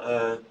mechanical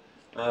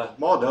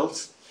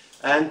models.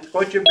 And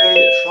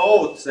Kochubey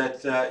showed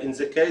that in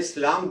the case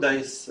lambda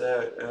is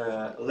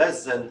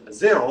less than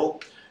 0,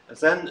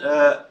 then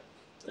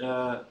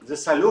the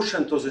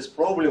solution to this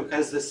problem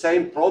has the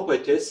same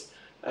properties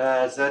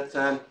as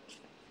the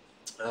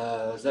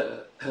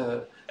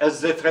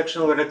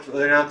fractional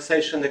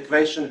relaxation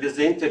equation with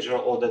the integer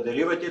order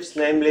derivatives,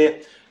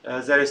 namely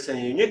there is a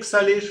unique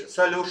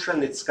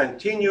solution, it's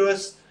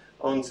continuous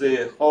on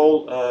the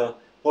whole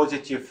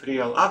positive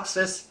real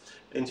axis,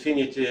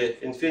 infinitely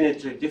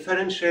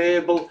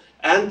differentiable,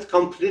 and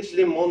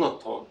completely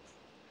monotone.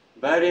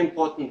 Very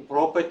important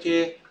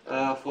property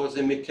for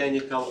the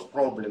mechanical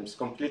problems.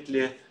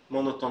 Completely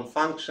monotone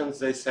functions,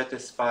 they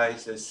satisfy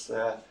this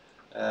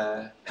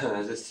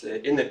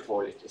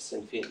inequalities,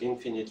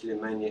 infinitely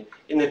many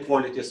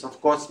inequalities.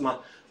 Of course,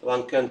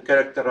 one can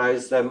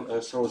characterize them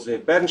through the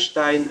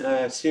Bernstein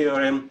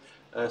theorem,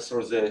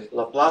 through the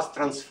Laplace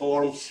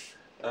transforms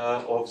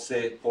of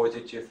the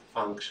positive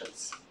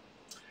functions.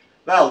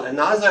 Well,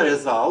 another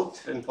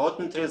result,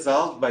 important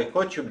result by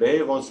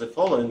Kochubey was the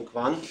following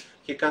one.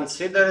 He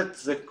considered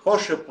the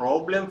Cauchy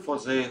problem for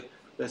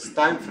this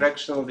time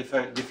fractional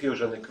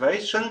diffusion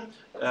equation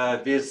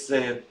with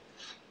the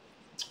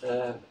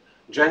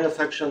general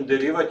fractional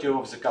derivative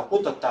of the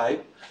Caputo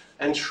type,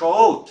 and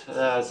showed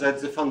that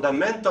the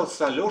fundamental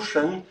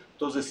solution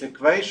to this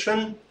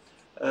equation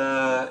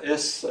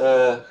has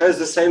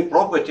the same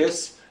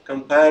properties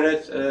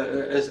compared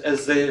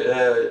as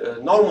the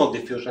normal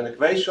diffusion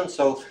equation.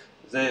 So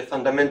the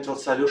fundamental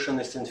solution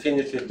is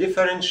infinitely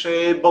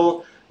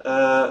differentiable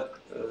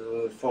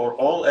for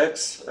all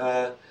x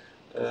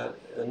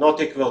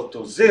not equal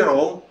to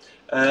 0.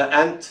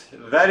 And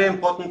very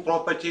important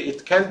property,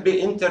 it can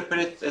be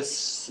interpreted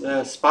as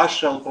a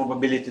spatial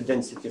probability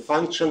density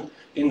function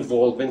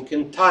involving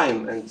in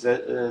time, and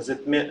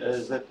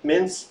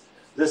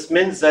this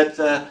means that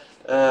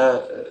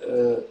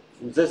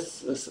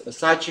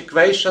such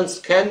equations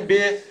can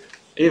be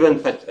even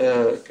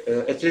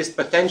at least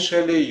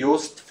potentially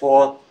used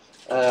for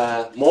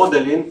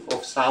modeling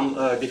of some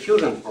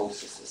diffusion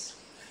processes.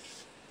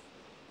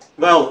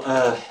 Well,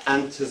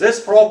 and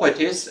these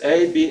properties,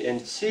 A, B, and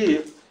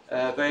C,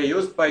 were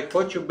used by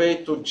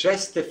Kochubey to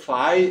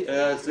justify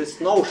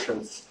these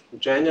notions,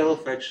 general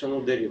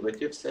fractional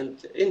derivatives and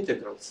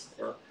integrals.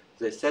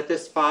 They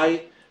satisfy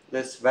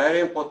these very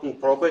important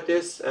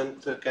properties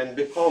and can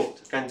be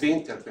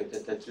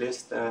interpreted at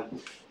least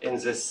in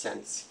this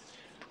sense.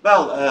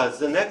 Well,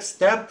 the next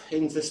step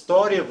in the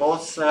story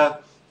was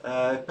a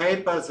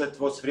paper that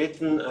was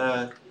written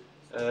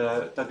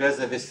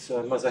together with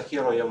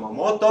Masahiro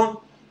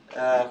Yamamoto,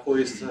 who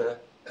is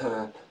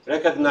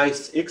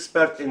recognized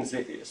expert in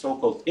the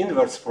so-called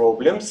inverse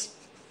problems,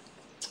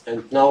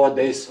 and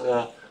nowadays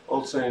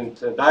also in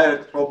the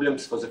direct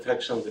problems for the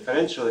fractional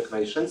differential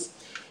equations.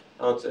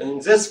 In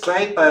this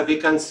paper, we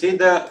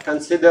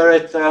consider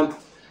it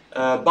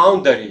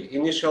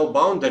initial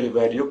boundary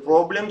value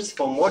problems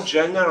for more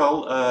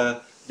general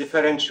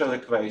differential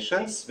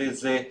equations with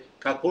the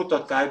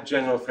Caputo type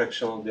general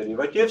fractional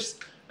derivatives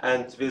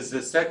and with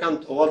the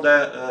second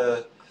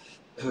order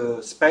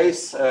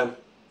space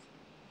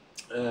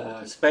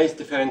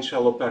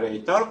differential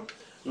operator,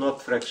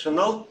 not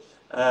fractional.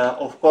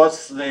 Of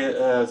course,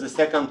 the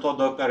second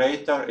order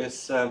operator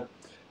is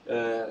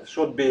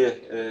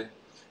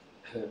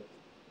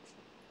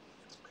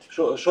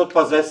should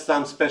possess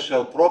some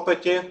special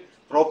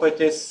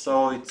properties,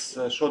 so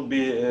it should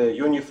be a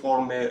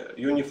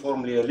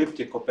uniformly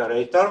elliptic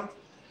operator.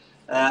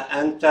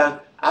 And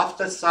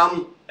after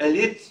some a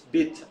little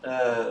bit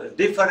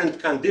different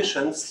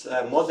conditions,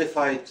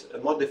 modified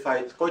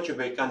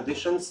Kochubey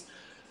conditions,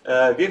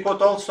 we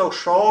could also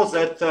show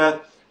that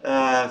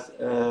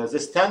the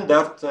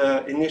standard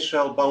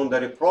initial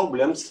boundary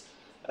problems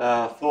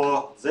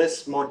for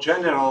this more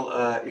general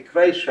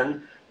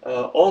equation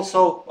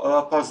also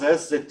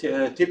possess the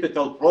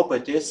typical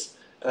properties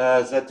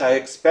that are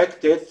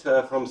expected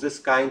from this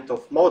kind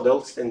of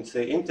models in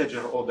the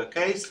integer order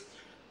case.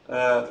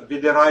 We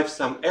derive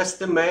some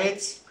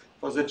estimates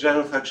for the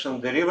general fractional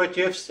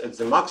derivatives at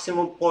the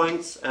maximum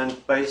points, and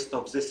based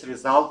on this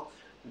result,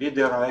 we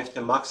derived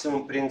a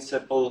maximum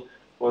principle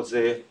for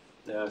the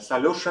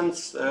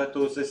solutions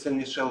to this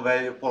initial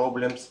value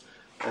problems,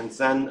 and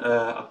then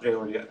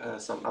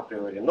some a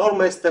priori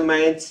norm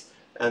estimates,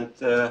 and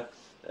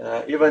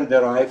even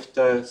derived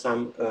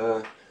some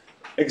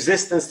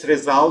existence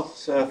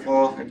results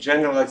for a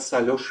generalized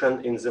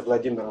solution in the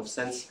Vladimirov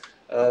sense.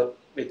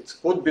 It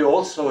could be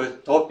also a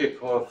topic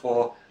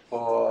for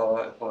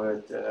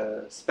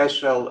a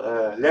special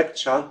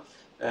lecture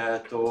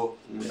to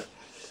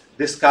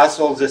discuss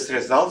all these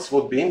results.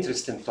 Would be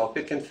interesting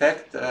topic, in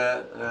fact,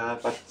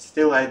 but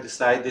still I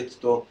decided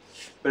to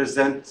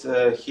present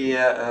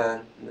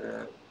here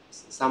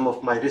some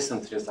of my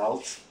recent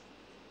results.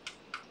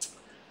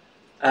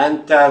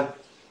 And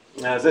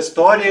the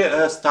story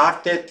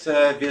started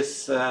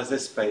with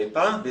this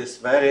paper, this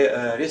very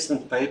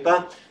recent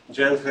paper,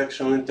 General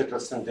Fractional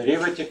Integrals and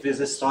Derivative with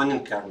the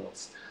Sonian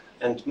kernels.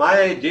 And my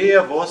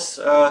idea was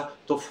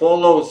to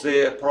follow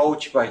the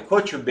approach by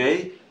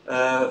Kochubey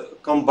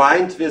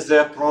combined with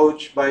the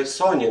approach by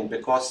Sonian,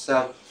 because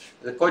the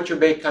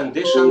Kochubey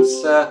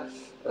conditions,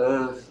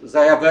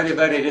 they are very,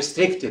 very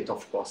restricted,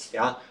 of course,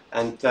 yeah.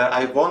 And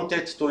I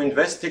wanted to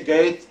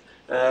investigate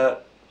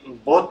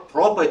what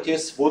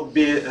properties would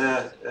be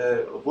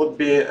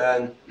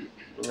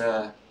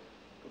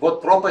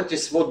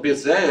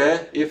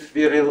there if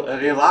we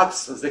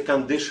relax the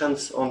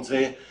conditions on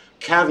the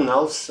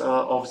kernels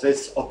of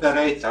these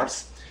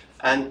operators,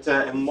 and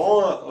a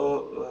more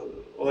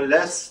or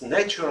less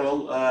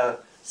natural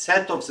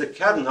set of the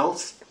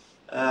kernels.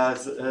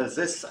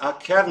 These are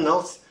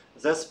kernels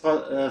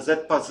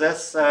that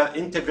possess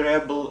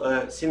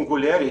integrable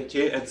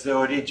singularity at the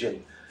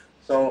origin.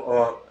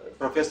 So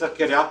Professor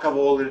Kiryakov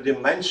already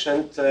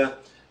mentioned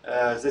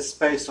this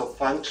space of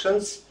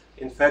functions,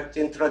 in fact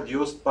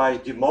introduced by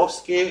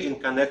Dymowski in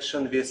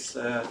connection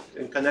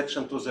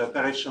to the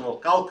operational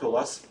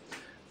calculus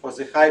for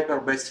the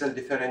hyperbasial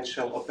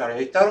differential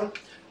operator.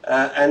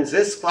 And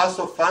this class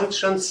of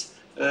functions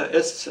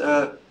is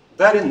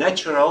very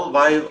natural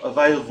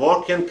while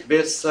working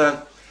with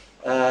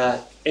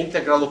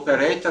integral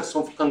operators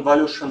of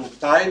convolution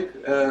type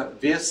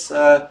with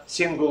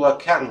singular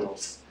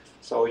kernels.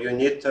 So you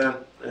need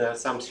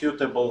some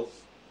suitable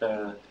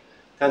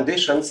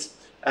conditions,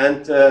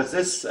 and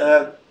this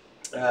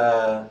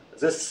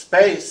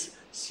space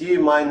C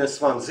minus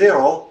 1,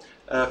 0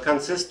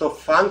 consists of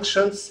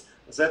functions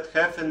that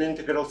have an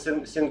integral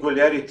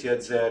singularity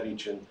at their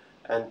origin,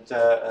 and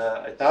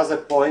at other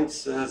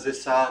points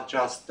these are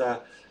just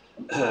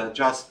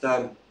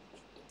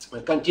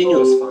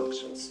continuous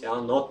functions, yeah,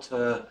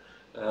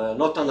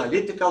 not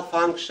analytical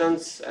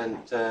functions,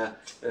 and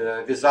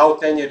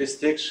without any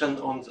restriction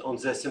on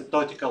the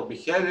asymptotical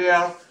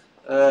behavior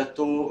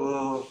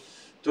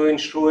to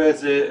ensure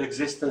the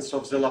existence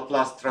of the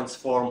Laplace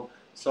transform.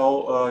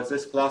 So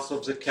this class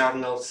of the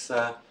kernels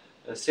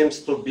seems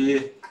to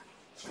be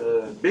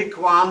a big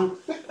one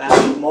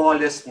and more or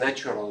less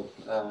natural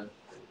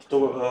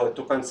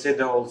to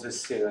consider all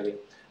this theory.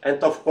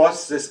 And of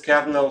course, these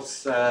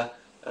kernels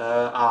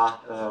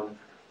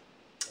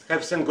have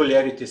have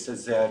singularities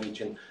as their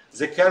origin.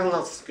 The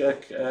kernels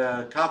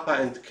kappa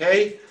and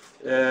k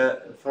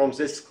from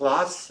this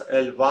class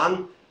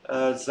L1,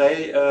 they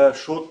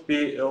should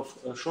be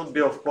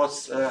of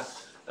course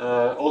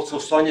also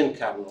Sonian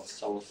kernels,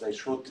 so they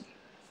should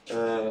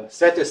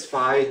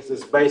satisfy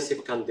this basic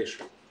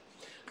condition.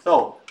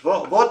 So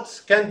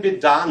what can be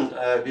done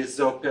with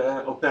the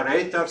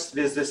operators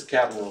with these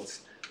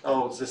kernels? So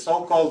the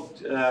so-called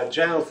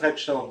general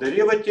fractional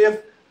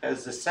derivative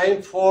has the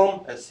same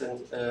form as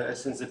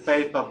in the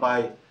paper by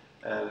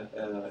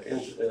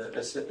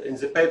in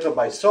the paper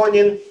by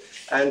Sonin,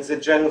 and the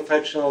general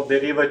fractional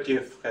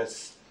derivative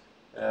has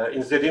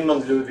in the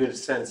Riemann-Liouville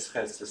sense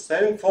has the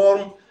same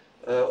form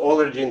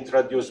already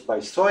introduced by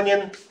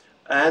Sonin,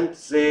 and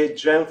the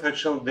general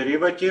fractional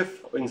derivative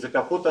in the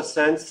Caputo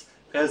sense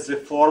has the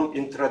form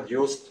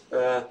introduced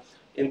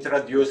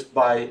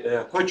by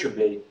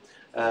Kochubey.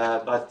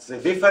 But the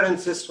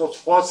differences, of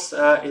course,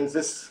 in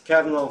this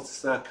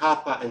kernels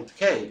kappa and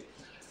k.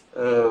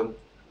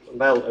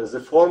 Well, the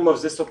form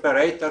of this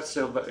operator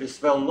is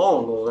well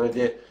known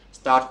already,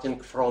 starting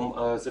from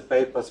the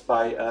papers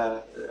by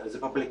the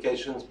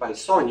publications by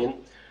Sonin.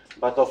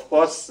 But of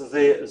course,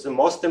 the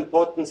most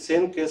important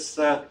thing is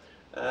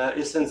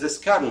in these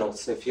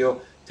kernels. If you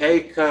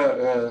take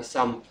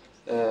some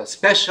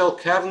special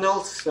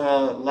kernels,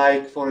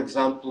 like for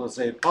example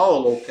the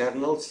Paolo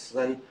kernels,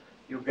 then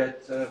you get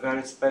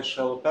very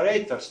special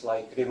operators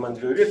like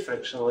Riemann-Liouville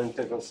fractional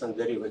integrals and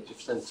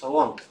derivatives and so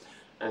on.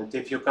 And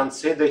if you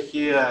consider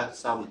here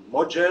some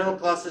more general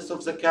classes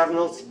of the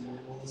kernels,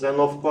 then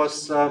of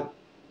course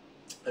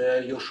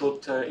you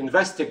should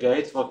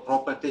investigate what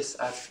properties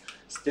are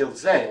still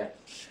there.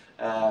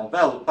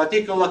 Well,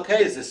 particular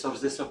cases of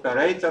these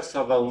operators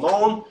are well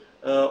known.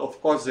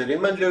 Of course, the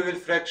Riemann-Liouville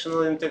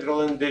fractional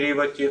integral and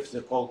derivative,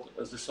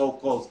 the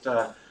so-called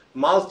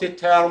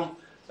multi-term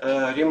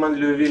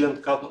Riemann-Liouville and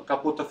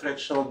Caputo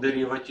fractional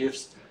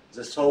derivatives,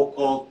 the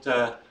so-called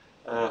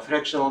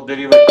fractional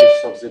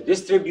derivatives of the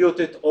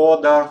distributed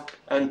order,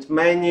 and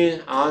many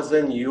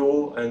other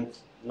new and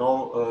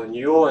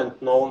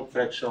known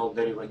fractional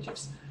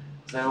derivatives.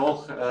 They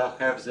all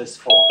have this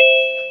form.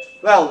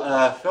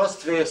 Well,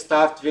 first we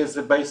start with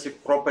the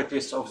basic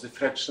properties of the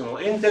fractional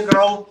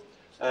integral.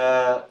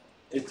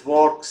 It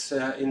works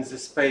in the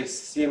space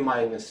C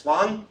minus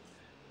 1,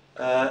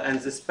 and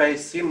the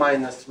space C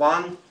minus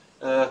 1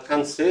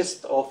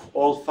 consists of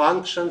all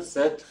functions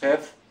that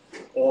have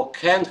or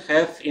can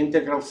have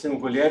integral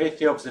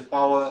singularity of the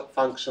power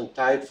function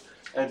type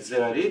at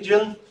the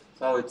origin.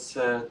 So it's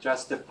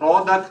just a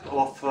product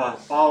of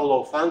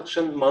Paolo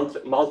function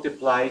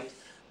multiplied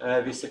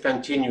with a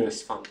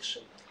continuous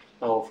function.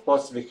 Now, of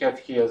course, we have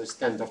here the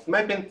standard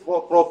mapping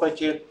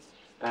property.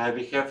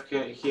 We have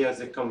here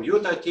the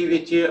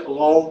commutativity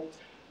law,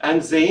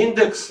 and the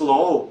index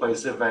law, by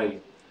the way,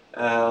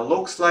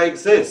 looks like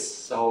this.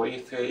 So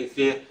if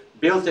we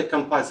build a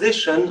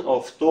composition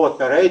of two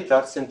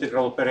operators,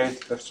 integral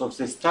operators of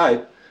this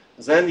type,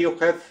 then you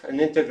have an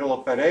integral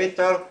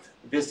operator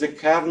with the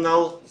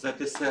kernel that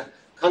is a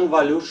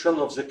convolution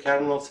of the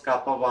kernels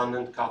kappa 1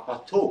 and kappa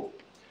 2.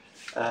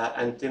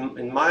 And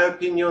in my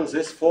opinion,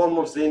 this form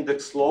of the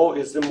index law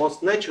is the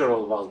most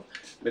natural one,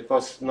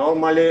 because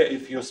normally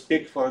if you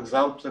speak, for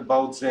example,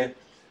 about the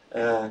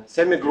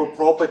semigroup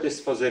properties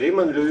for the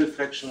Riemann-Liouville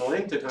fractional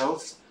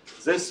integrals,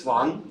 this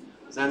one,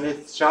 then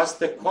it's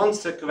just a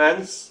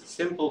consequence,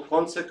 simple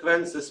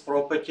consequence, this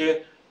property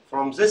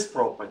from this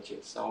property.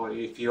 So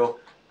if you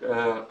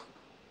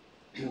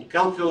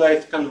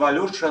calculate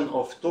convolution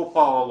of two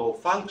power law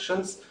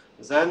functions,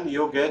 then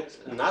you get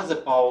another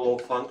power law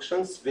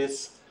functions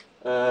with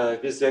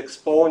the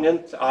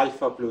exponent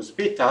alpha plus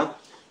beta.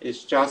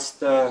 It's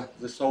just the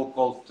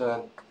so-called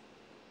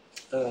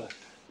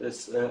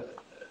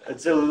at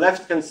the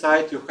left-hand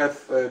side you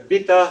have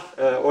beta,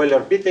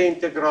 Euler beta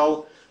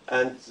integral,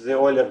 and the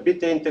Euler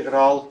beta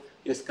integral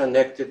is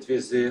connected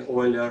with the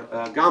Euler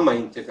gamma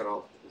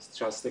integral. It's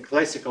just a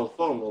classical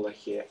formula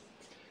here.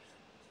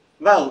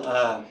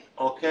 Well,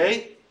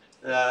 okay,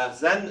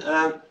 then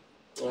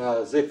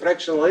the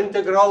fractional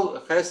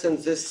integral has in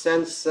this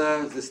sense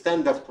the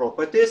standard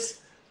properties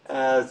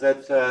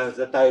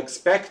that are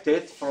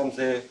expected from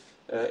the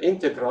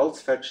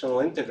integrals, fractional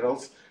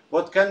integrals.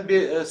 What can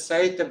be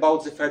said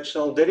about the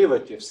fractional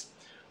derivatives?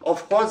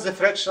 Of course, the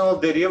fractional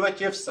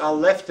derivatives are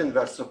left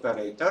inverse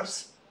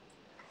operators,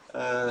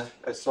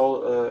 as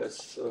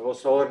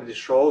was already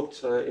showed,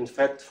 in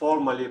fact,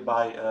 formally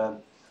by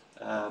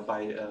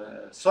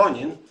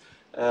Sonin.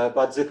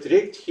 But the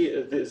trick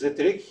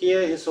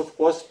here is, of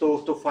course,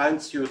 to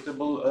find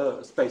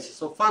suitable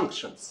spaces of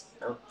functions.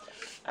 Yeah?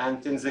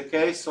 And in the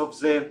case of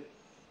the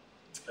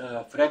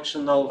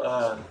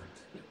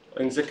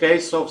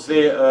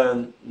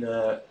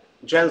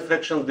general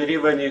fractional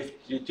derivative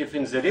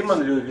in the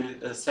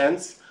Riemann-Liouville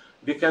sense,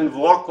 we can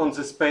work on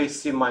the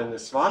space C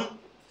minus 1.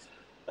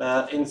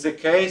 In the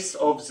case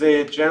of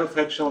the general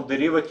fractional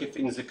derivative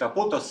in the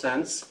Caputo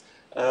sense,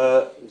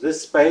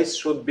 this space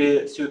should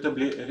be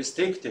suitably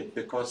restricted,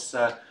 because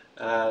the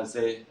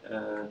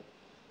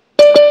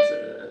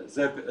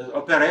the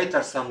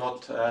operators are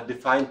not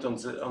defined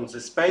on the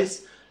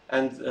space,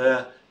 and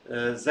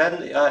then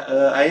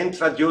I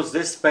introduce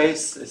this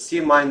space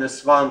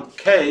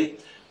C-1k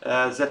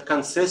that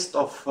consists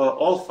of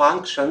all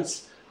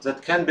functions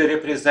that can be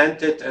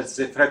represented as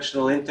the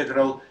fractional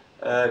integral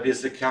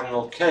with the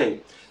kernel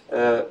k.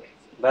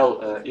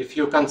 If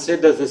you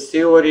consider the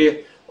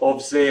theory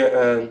of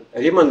the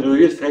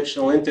Riemann-Liouville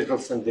fractional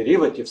integrals and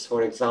derivatives,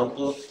 for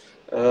example,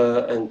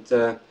 and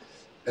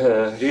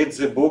read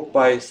the book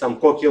by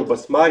Samko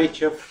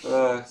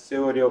Kilbas-Marichev,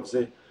 theory of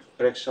the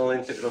fractional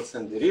integrals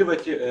and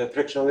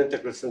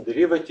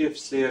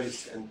derivatives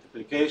theories and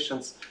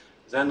applications,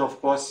 then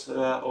of course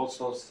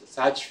also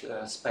such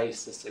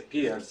spaces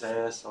appear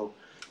there, so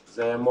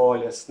they are more or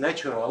less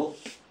natural.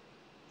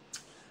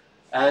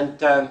 And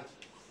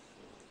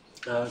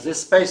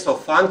this space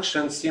of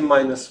functions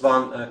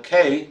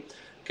C-1k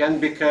can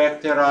be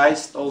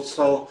characterized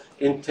also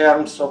in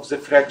terms of the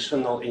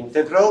fractional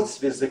integrals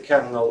with the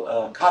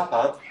kernel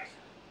kappa,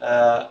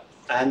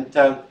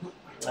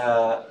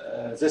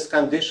 this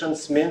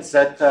conditions means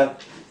that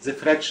the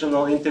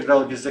fractional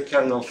integral with the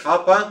kernel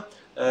kappa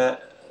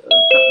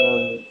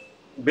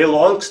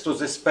belongs to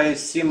the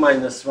space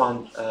C-1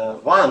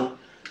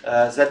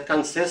 that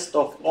consists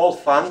of all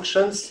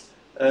functions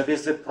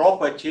with the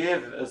property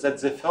that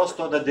the first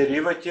order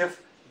derivative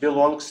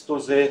belongs to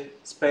the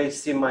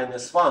space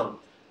C-1.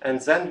 And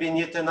then we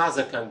need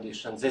another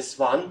condition, this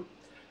one.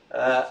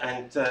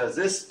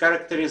 This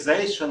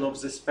characterization of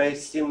the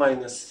space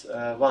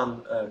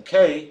C-1k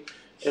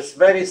is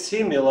very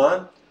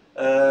similar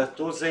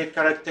to the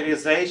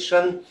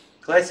characterization,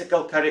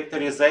 classical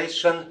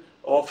characterization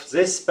of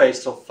this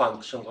space of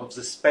functions,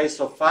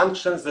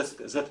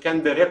 that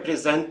can be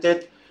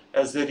represented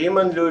as the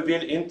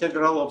Riemann-Liouville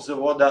integral of the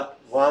order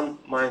 1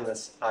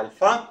 minus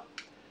alpha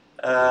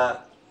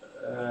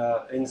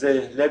in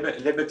the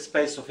Lebesgue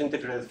space of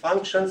integrated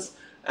functions,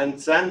 and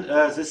then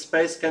this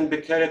space can be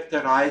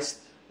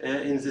characterized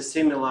in the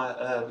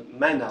similar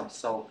manner.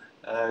 So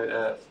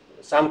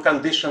some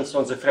conditions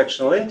on the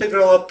fractional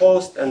integral are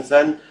posed, and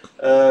then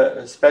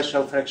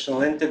special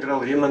fractional integral,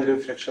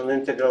 Riemann-Liouville fractional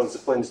integral, the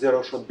point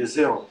 0 should be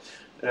 0.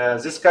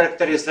 This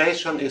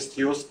characterization is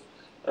used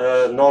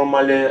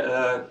normally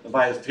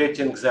by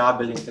treating the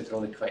Abel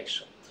integral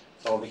equation.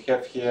 So we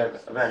have here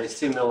a very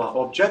similar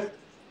object.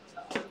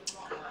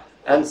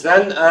 And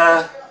then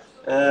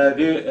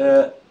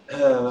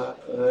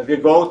we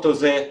go to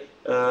the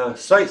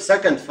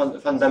second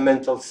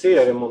fundamental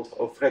theorem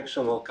of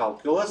fractional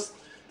calculus.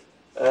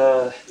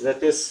 That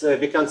is,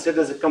 we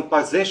consider the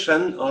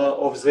composition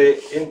of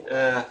the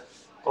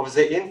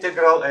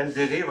integral and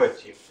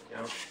derivative.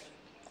 Yeah.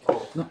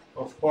 No.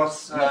 Of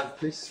course.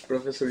 Please,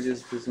 Professor,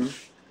 use this one.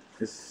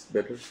 It's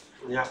better.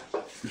 Yeah.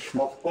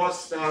 Of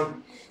course,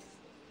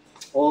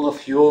 all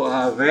of you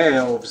are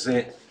aware of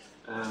the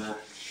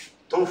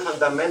two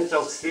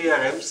fundamental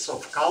theorems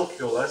of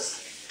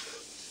calculus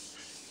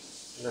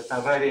that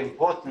are very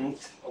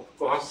important, of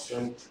course,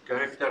 and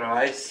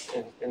characterize,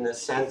 in a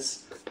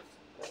sense,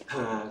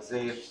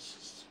 the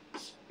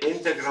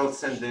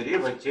integrals and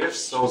derivatives.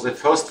 So the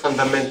first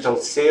fundamental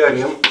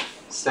theorem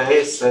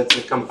says that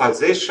the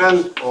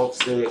composition of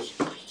the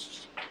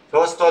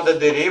first order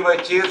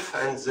derivative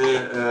and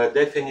the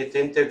definite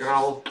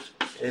integral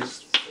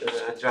is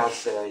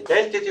just the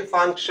identity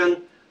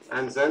function,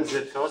 and then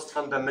the first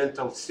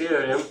fundamental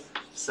theorem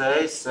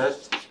says that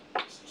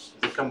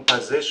the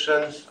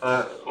composition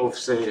of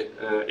the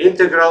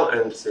integral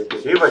and the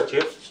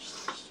derivative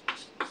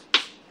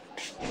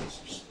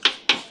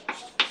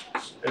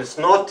is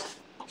not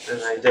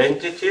an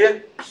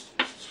identity,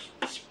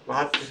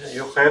 but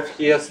you have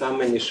here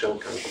some initial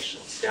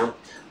conditions. Yeah?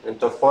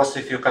 And of course,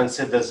 if you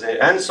consider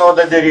the nth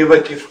order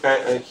derivative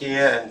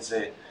here and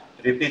the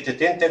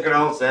repeated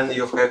integrals, then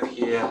you have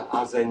here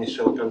other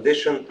initial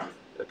conditions,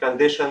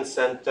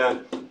 and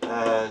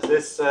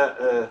these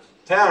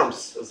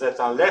terms that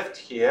are left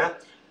here,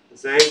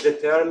 they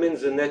determine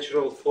the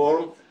natural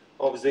form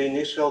of the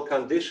initial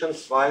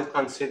conditions while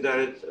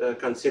considering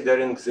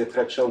the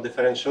fractional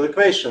differential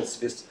equations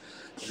with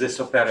these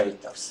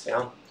operators.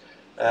 Yeah?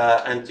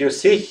 And you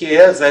see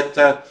here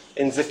that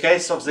in the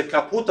case of the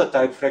Caputo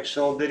type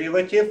fractional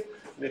derivative,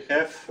 we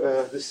have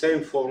the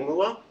same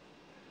formula,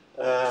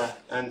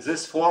 and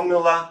this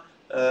formula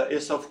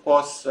is of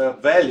course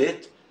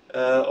valid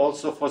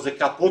also for the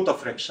Caputo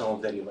fractional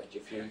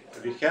derivative.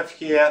 We have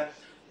here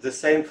the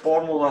same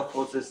formula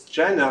for this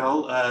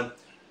general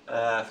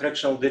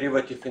fractional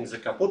derivative in the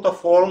Caputo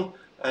form,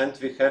 and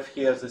we have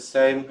here the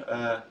same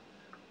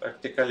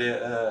practically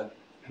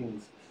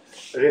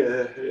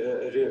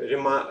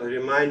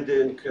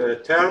reminding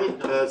term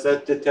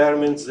that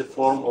determines the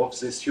form of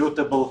the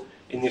suitable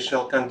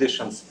initial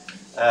conditions.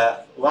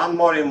 One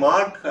more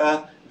remark,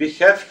 we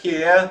have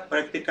here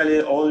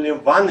practically only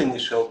one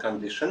initial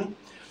condition,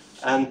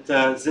 and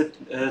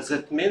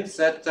that means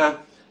that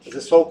the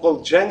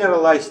so-called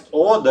generalized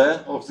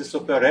order of this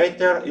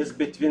operator is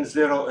between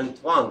 0 and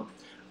 1.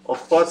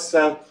 Of course,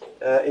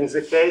 in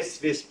the case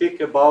we speak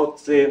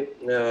about the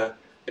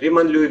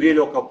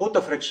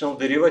Riemann-Liouville-Caputo fractional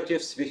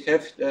derivatives, we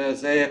have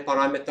the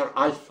parameter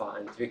alpha,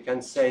 and we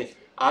can say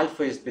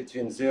alpha is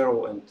between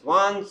 0 and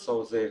 1,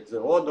 so the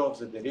order of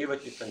the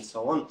derivative and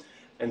so on.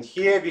 And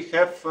here we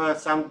have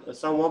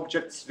some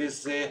objects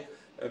with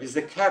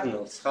the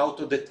kernels, how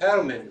to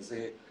determine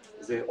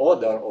the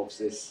order of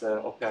this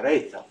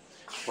operator.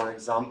 For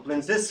example,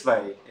 in this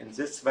way. In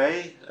this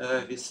way,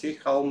 we see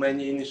how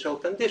many initial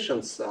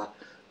conditions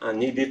are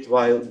needed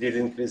while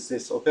dealing with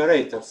these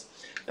operators.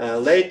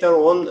 Later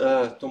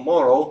on,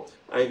 tomorrow,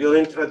 I will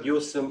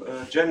introduce some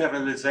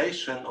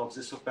generalization of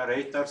these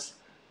operators,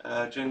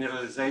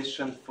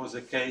 generalization for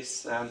the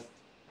case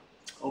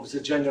of the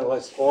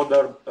generalized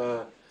order,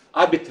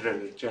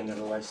 arbitrarily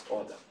generalized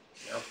order.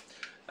 Yeah.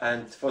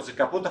 And for the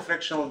Caputo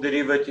fractional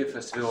derivative,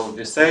 as we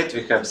already said,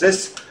 we have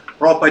this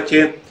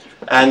property.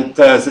 And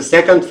the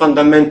second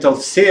fundamental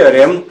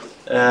theorem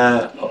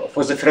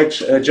for the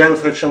general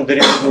fractional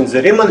derivative in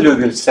the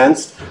Riemann-Liouville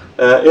sense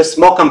is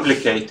more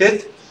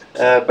complicated.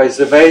 By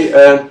the way,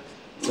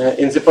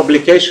 in the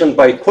publication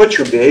by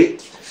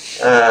Kochubey,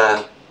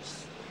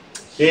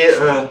 he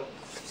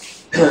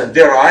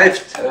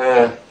derived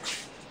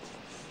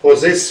for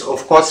this,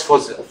 of course,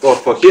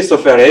 for his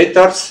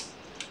operators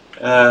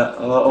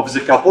of the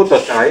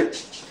Caputo type,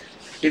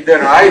 he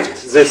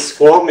derived this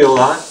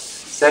formula,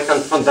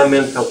 second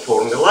fundamental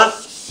formula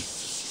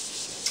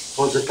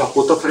for the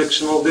Caputo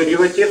fractional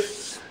derivative.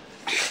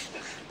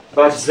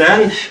 But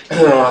then,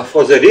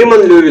 for the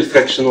Riemann-Liouville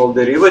fractional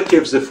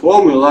derivative, the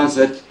formula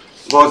that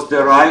was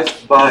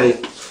derived by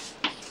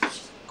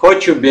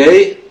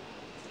Kochubey,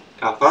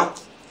 kappa,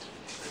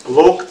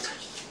 looked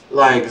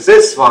like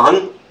this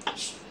one.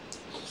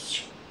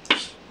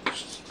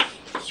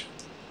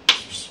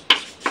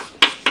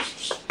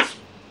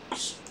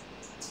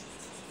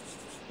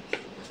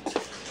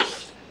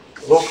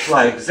 Looked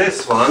like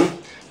this one.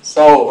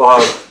 So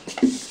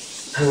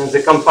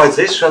the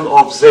composition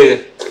of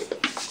the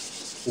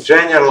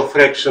general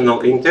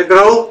fractional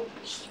integral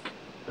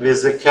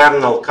with the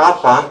kernel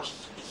kappa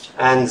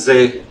and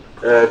the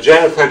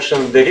general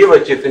fractional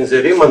derivative in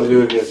the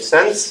Riemann-Liouville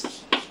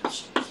sense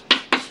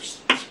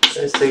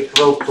is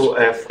equal to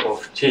f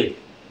of t.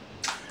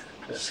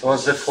 This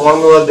was the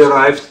formula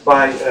derived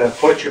by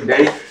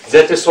Kochubey.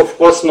 That is, of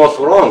course, not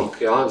wrong.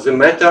 Yeah? The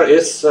matter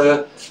is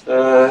the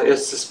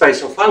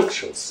space of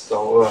functions.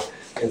 So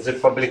in the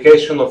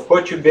publication of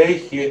Kochubey,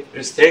 he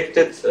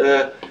restricted,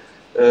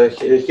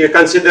 he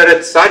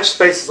considered such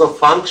spaces of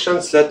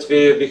functions that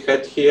we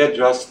had here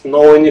just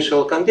no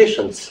initial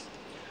conditions.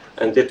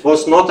 And it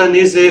was not an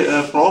easy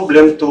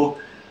problem to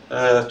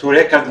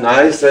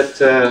recognize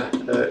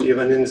that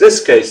even in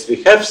this case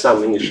we have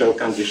some initial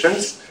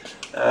conditions.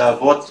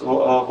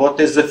 What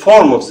is the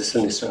form of these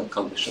initial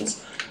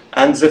conditions?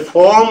 And the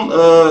form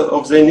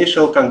of the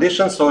initial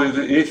conditions, so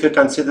if you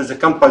consider the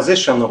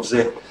composition of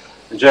the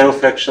general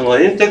fractional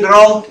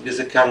integral with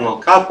the kernel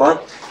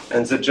kappa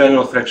and the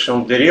general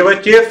fractional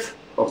derivative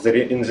of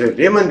in the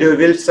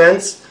Riemann-Liouville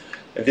sense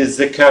with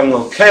the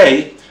kernel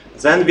k,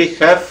 then we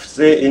have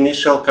the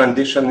initial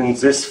condition in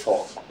this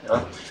form.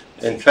 Yeah?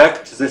 In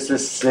fact, this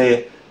is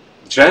the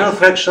general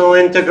fractional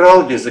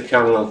integral with the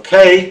kernel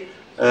k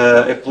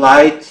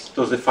applied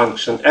to the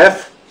function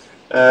f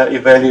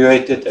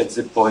evaluated at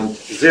the point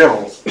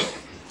 0.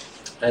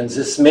 And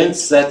this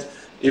means that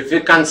if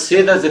we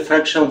consider the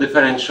fractional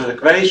differential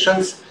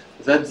equations,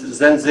 then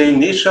the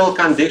initial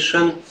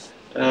condition,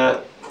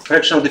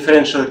 fractional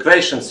differential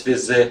equations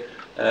with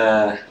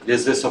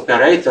this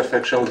operator,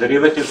 fractional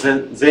derivative,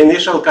 then the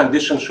initial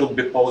condition should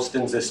be posed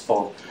in this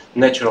form,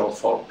 natural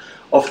form.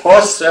 Of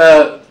course,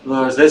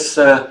 this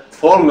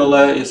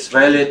formula is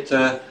valid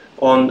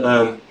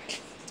on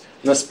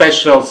a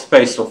special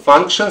space of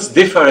functions,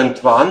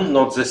 different one,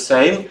 not the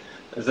same,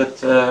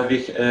 that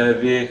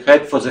we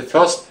had for the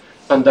first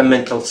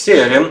fundamental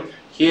theorem.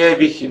 Here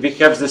we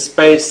have the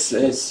space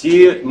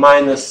C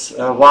minus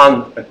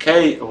 1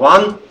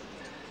 K1,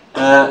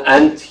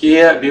 and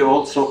here we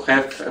also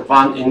have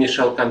one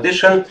initial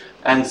condition,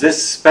 and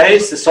this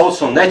space is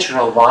also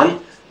natural one.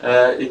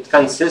 It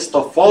consists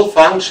of all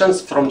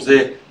functions from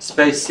the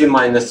space C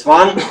minus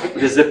 1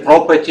 with the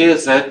property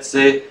that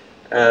the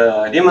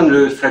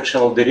Riemann-Liouville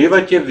fractional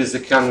derivative with the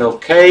kernel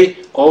k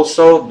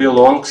also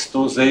belongs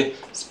to the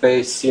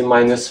space C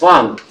minus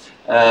 1.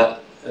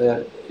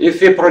 If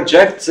we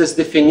project these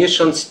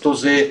definitions to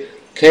the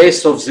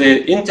case of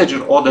the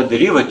integer order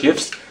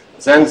derivatives,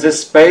 then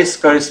this space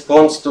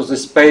corresponds to the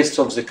space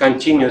of the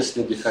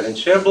continuously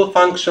differentiable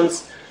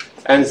functions,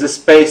 and the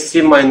space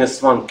C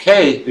minus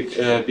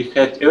 1k we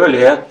had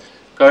earlier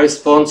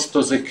corresponds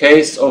to the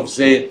case of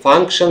the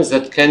functions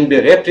that can be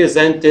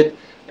represented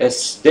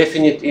as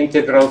definite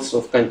integrals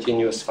of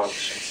continuous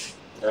functions.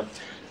 Yeah.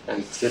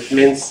 And that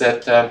means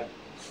that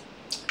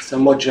it's a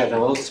more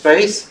general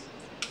space.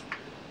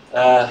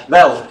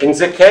 Well, in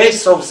the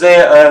case of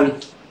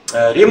the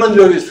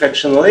Riemann-Liouville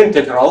fractional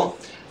integral,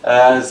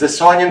 the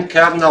Sonian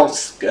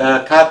kernels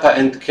kappa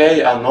and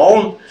k are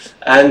known,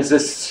 and the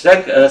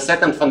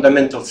second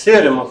fundamental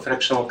theorem of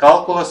fractional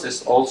calculus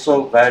is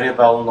also very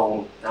well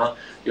known.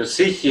 You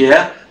see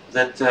here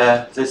that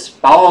this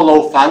power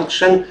law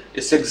function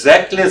is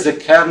exactly the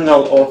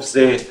kernel of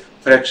the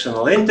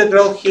fractional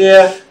integral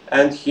here,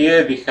 and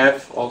here we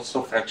have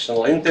also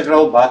fractional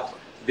integral, but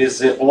with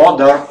the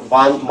order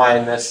 1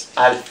 minus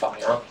alpha.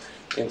 Yeah?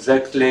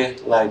 Exactly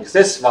like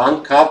this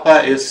one.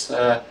 Kappa is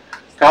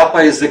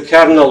the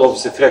kernel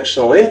of the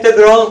fractional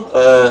integral,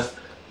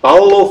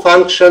 power law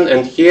function,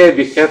 and here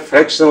we have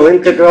fractional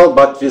integral,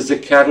 but with the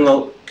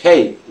kernel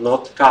k,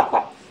 not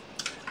kappa.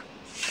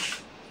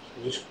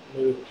 This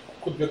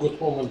could be a good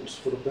moment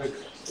for a break.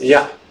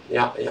 Yeah.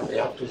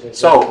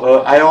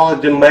 So I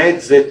already made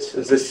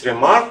this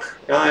remark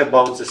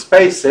about the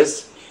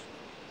spaces.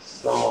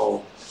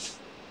 So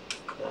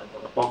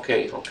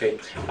okay.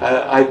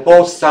 I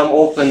posed some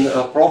open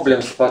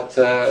problems, but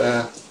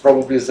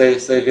probably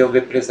they will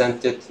be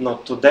presented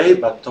not today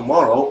but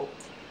tomorrow.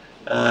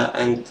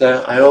 And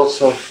I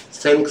also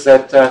think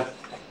that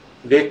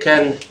we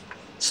can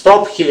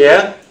stop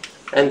here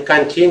and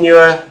continue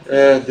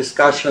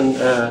discussion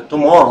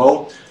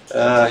tomorrow.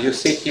 You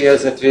see here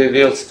that we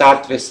will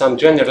start with some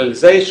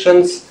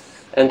generalizations,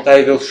 and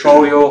I will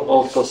show you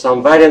also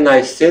some very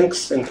nice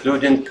things,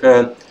 including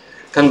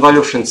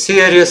convolution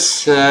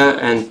series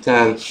and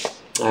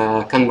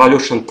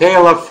convolution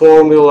Taylor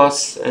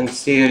formulas and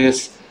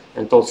series,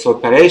 and also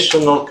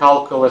operational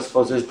calculus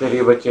for these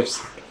derivatives.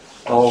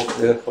 So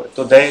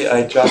today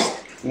I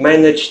just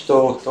managed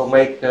to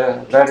make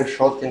a very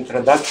short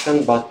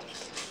introduction, but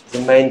the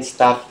main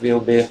stuff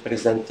will be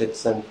presented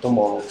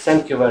tomorrow.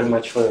 Thank you very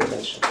much for your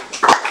attention.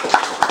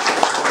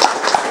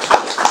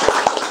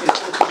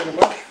 Thank you very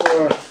much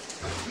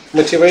for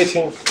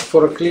motivating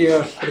for a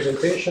clear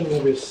presentation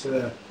with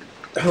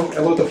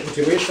a lot of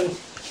motivation,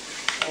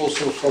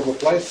 also from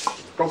applied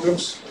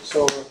problems.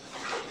 So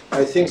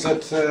I think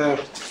that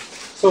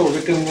so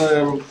we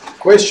can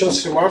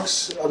questions,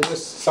 remarks,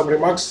 unless some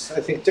remarks. I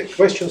think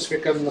questions we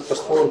can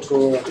postpone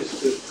to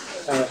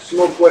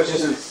small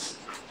questions.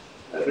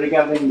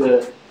 Regarding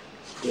the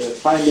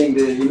finding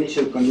the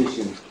initial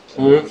condition,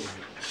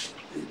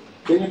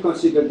 can you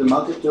consider the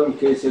multi-term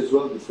case as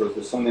well, because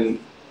the sum in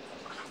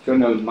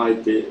kernel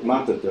might be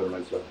multi-term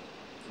as well?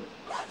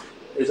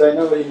 As I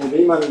know, in the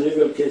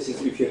Riemann-Leibel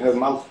cases, if you have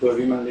multiple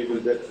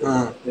Riemann-Leibel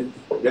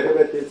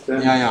derivatives,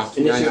 then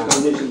initial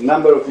condition,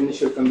 number of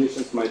initial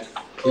conditions might.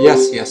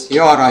 Yes,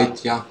 you are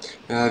right. Yeah,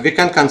 we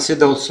can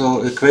consider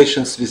also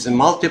equations with the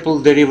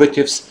multiple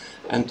derivatives.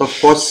 And of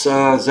course,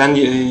 then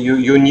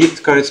you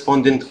need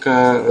corresponding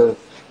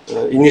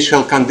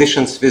initial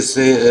conditions with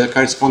the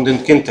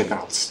corresponding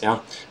integrals. Yeah,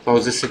 so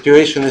the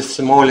situation is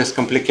more or less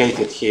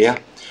complicated here.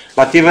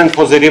 But even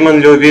for the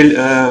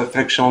Riemann-Liouville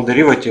fractional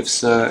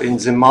derivatives in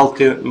the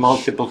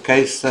multiple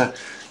case,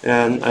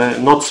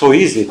 not so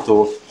easy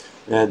to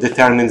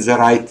determine the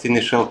right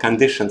initial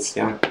conditions.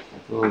 Yeah.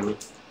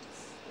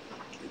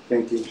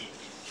 Thank you.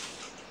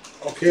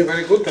 Okay,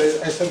 very good.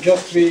 I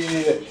suggest we.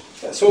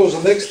 So the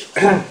next.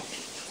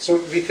 So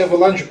we have a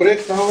lunch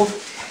break now,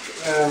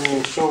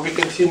 so we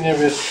continue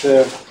with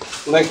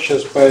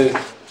lectures by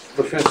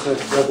Professor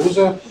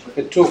Ragusa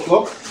at 2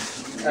 o'clock.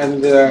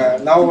 And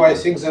now I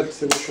think that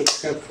we should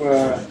have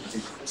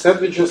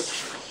sandwiches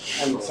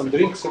and some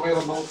drinks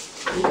available.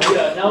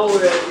 Yeah, now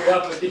we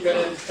have a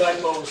different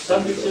type of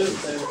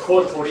sandwiches and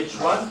 4 for each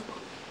one,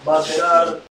 but there are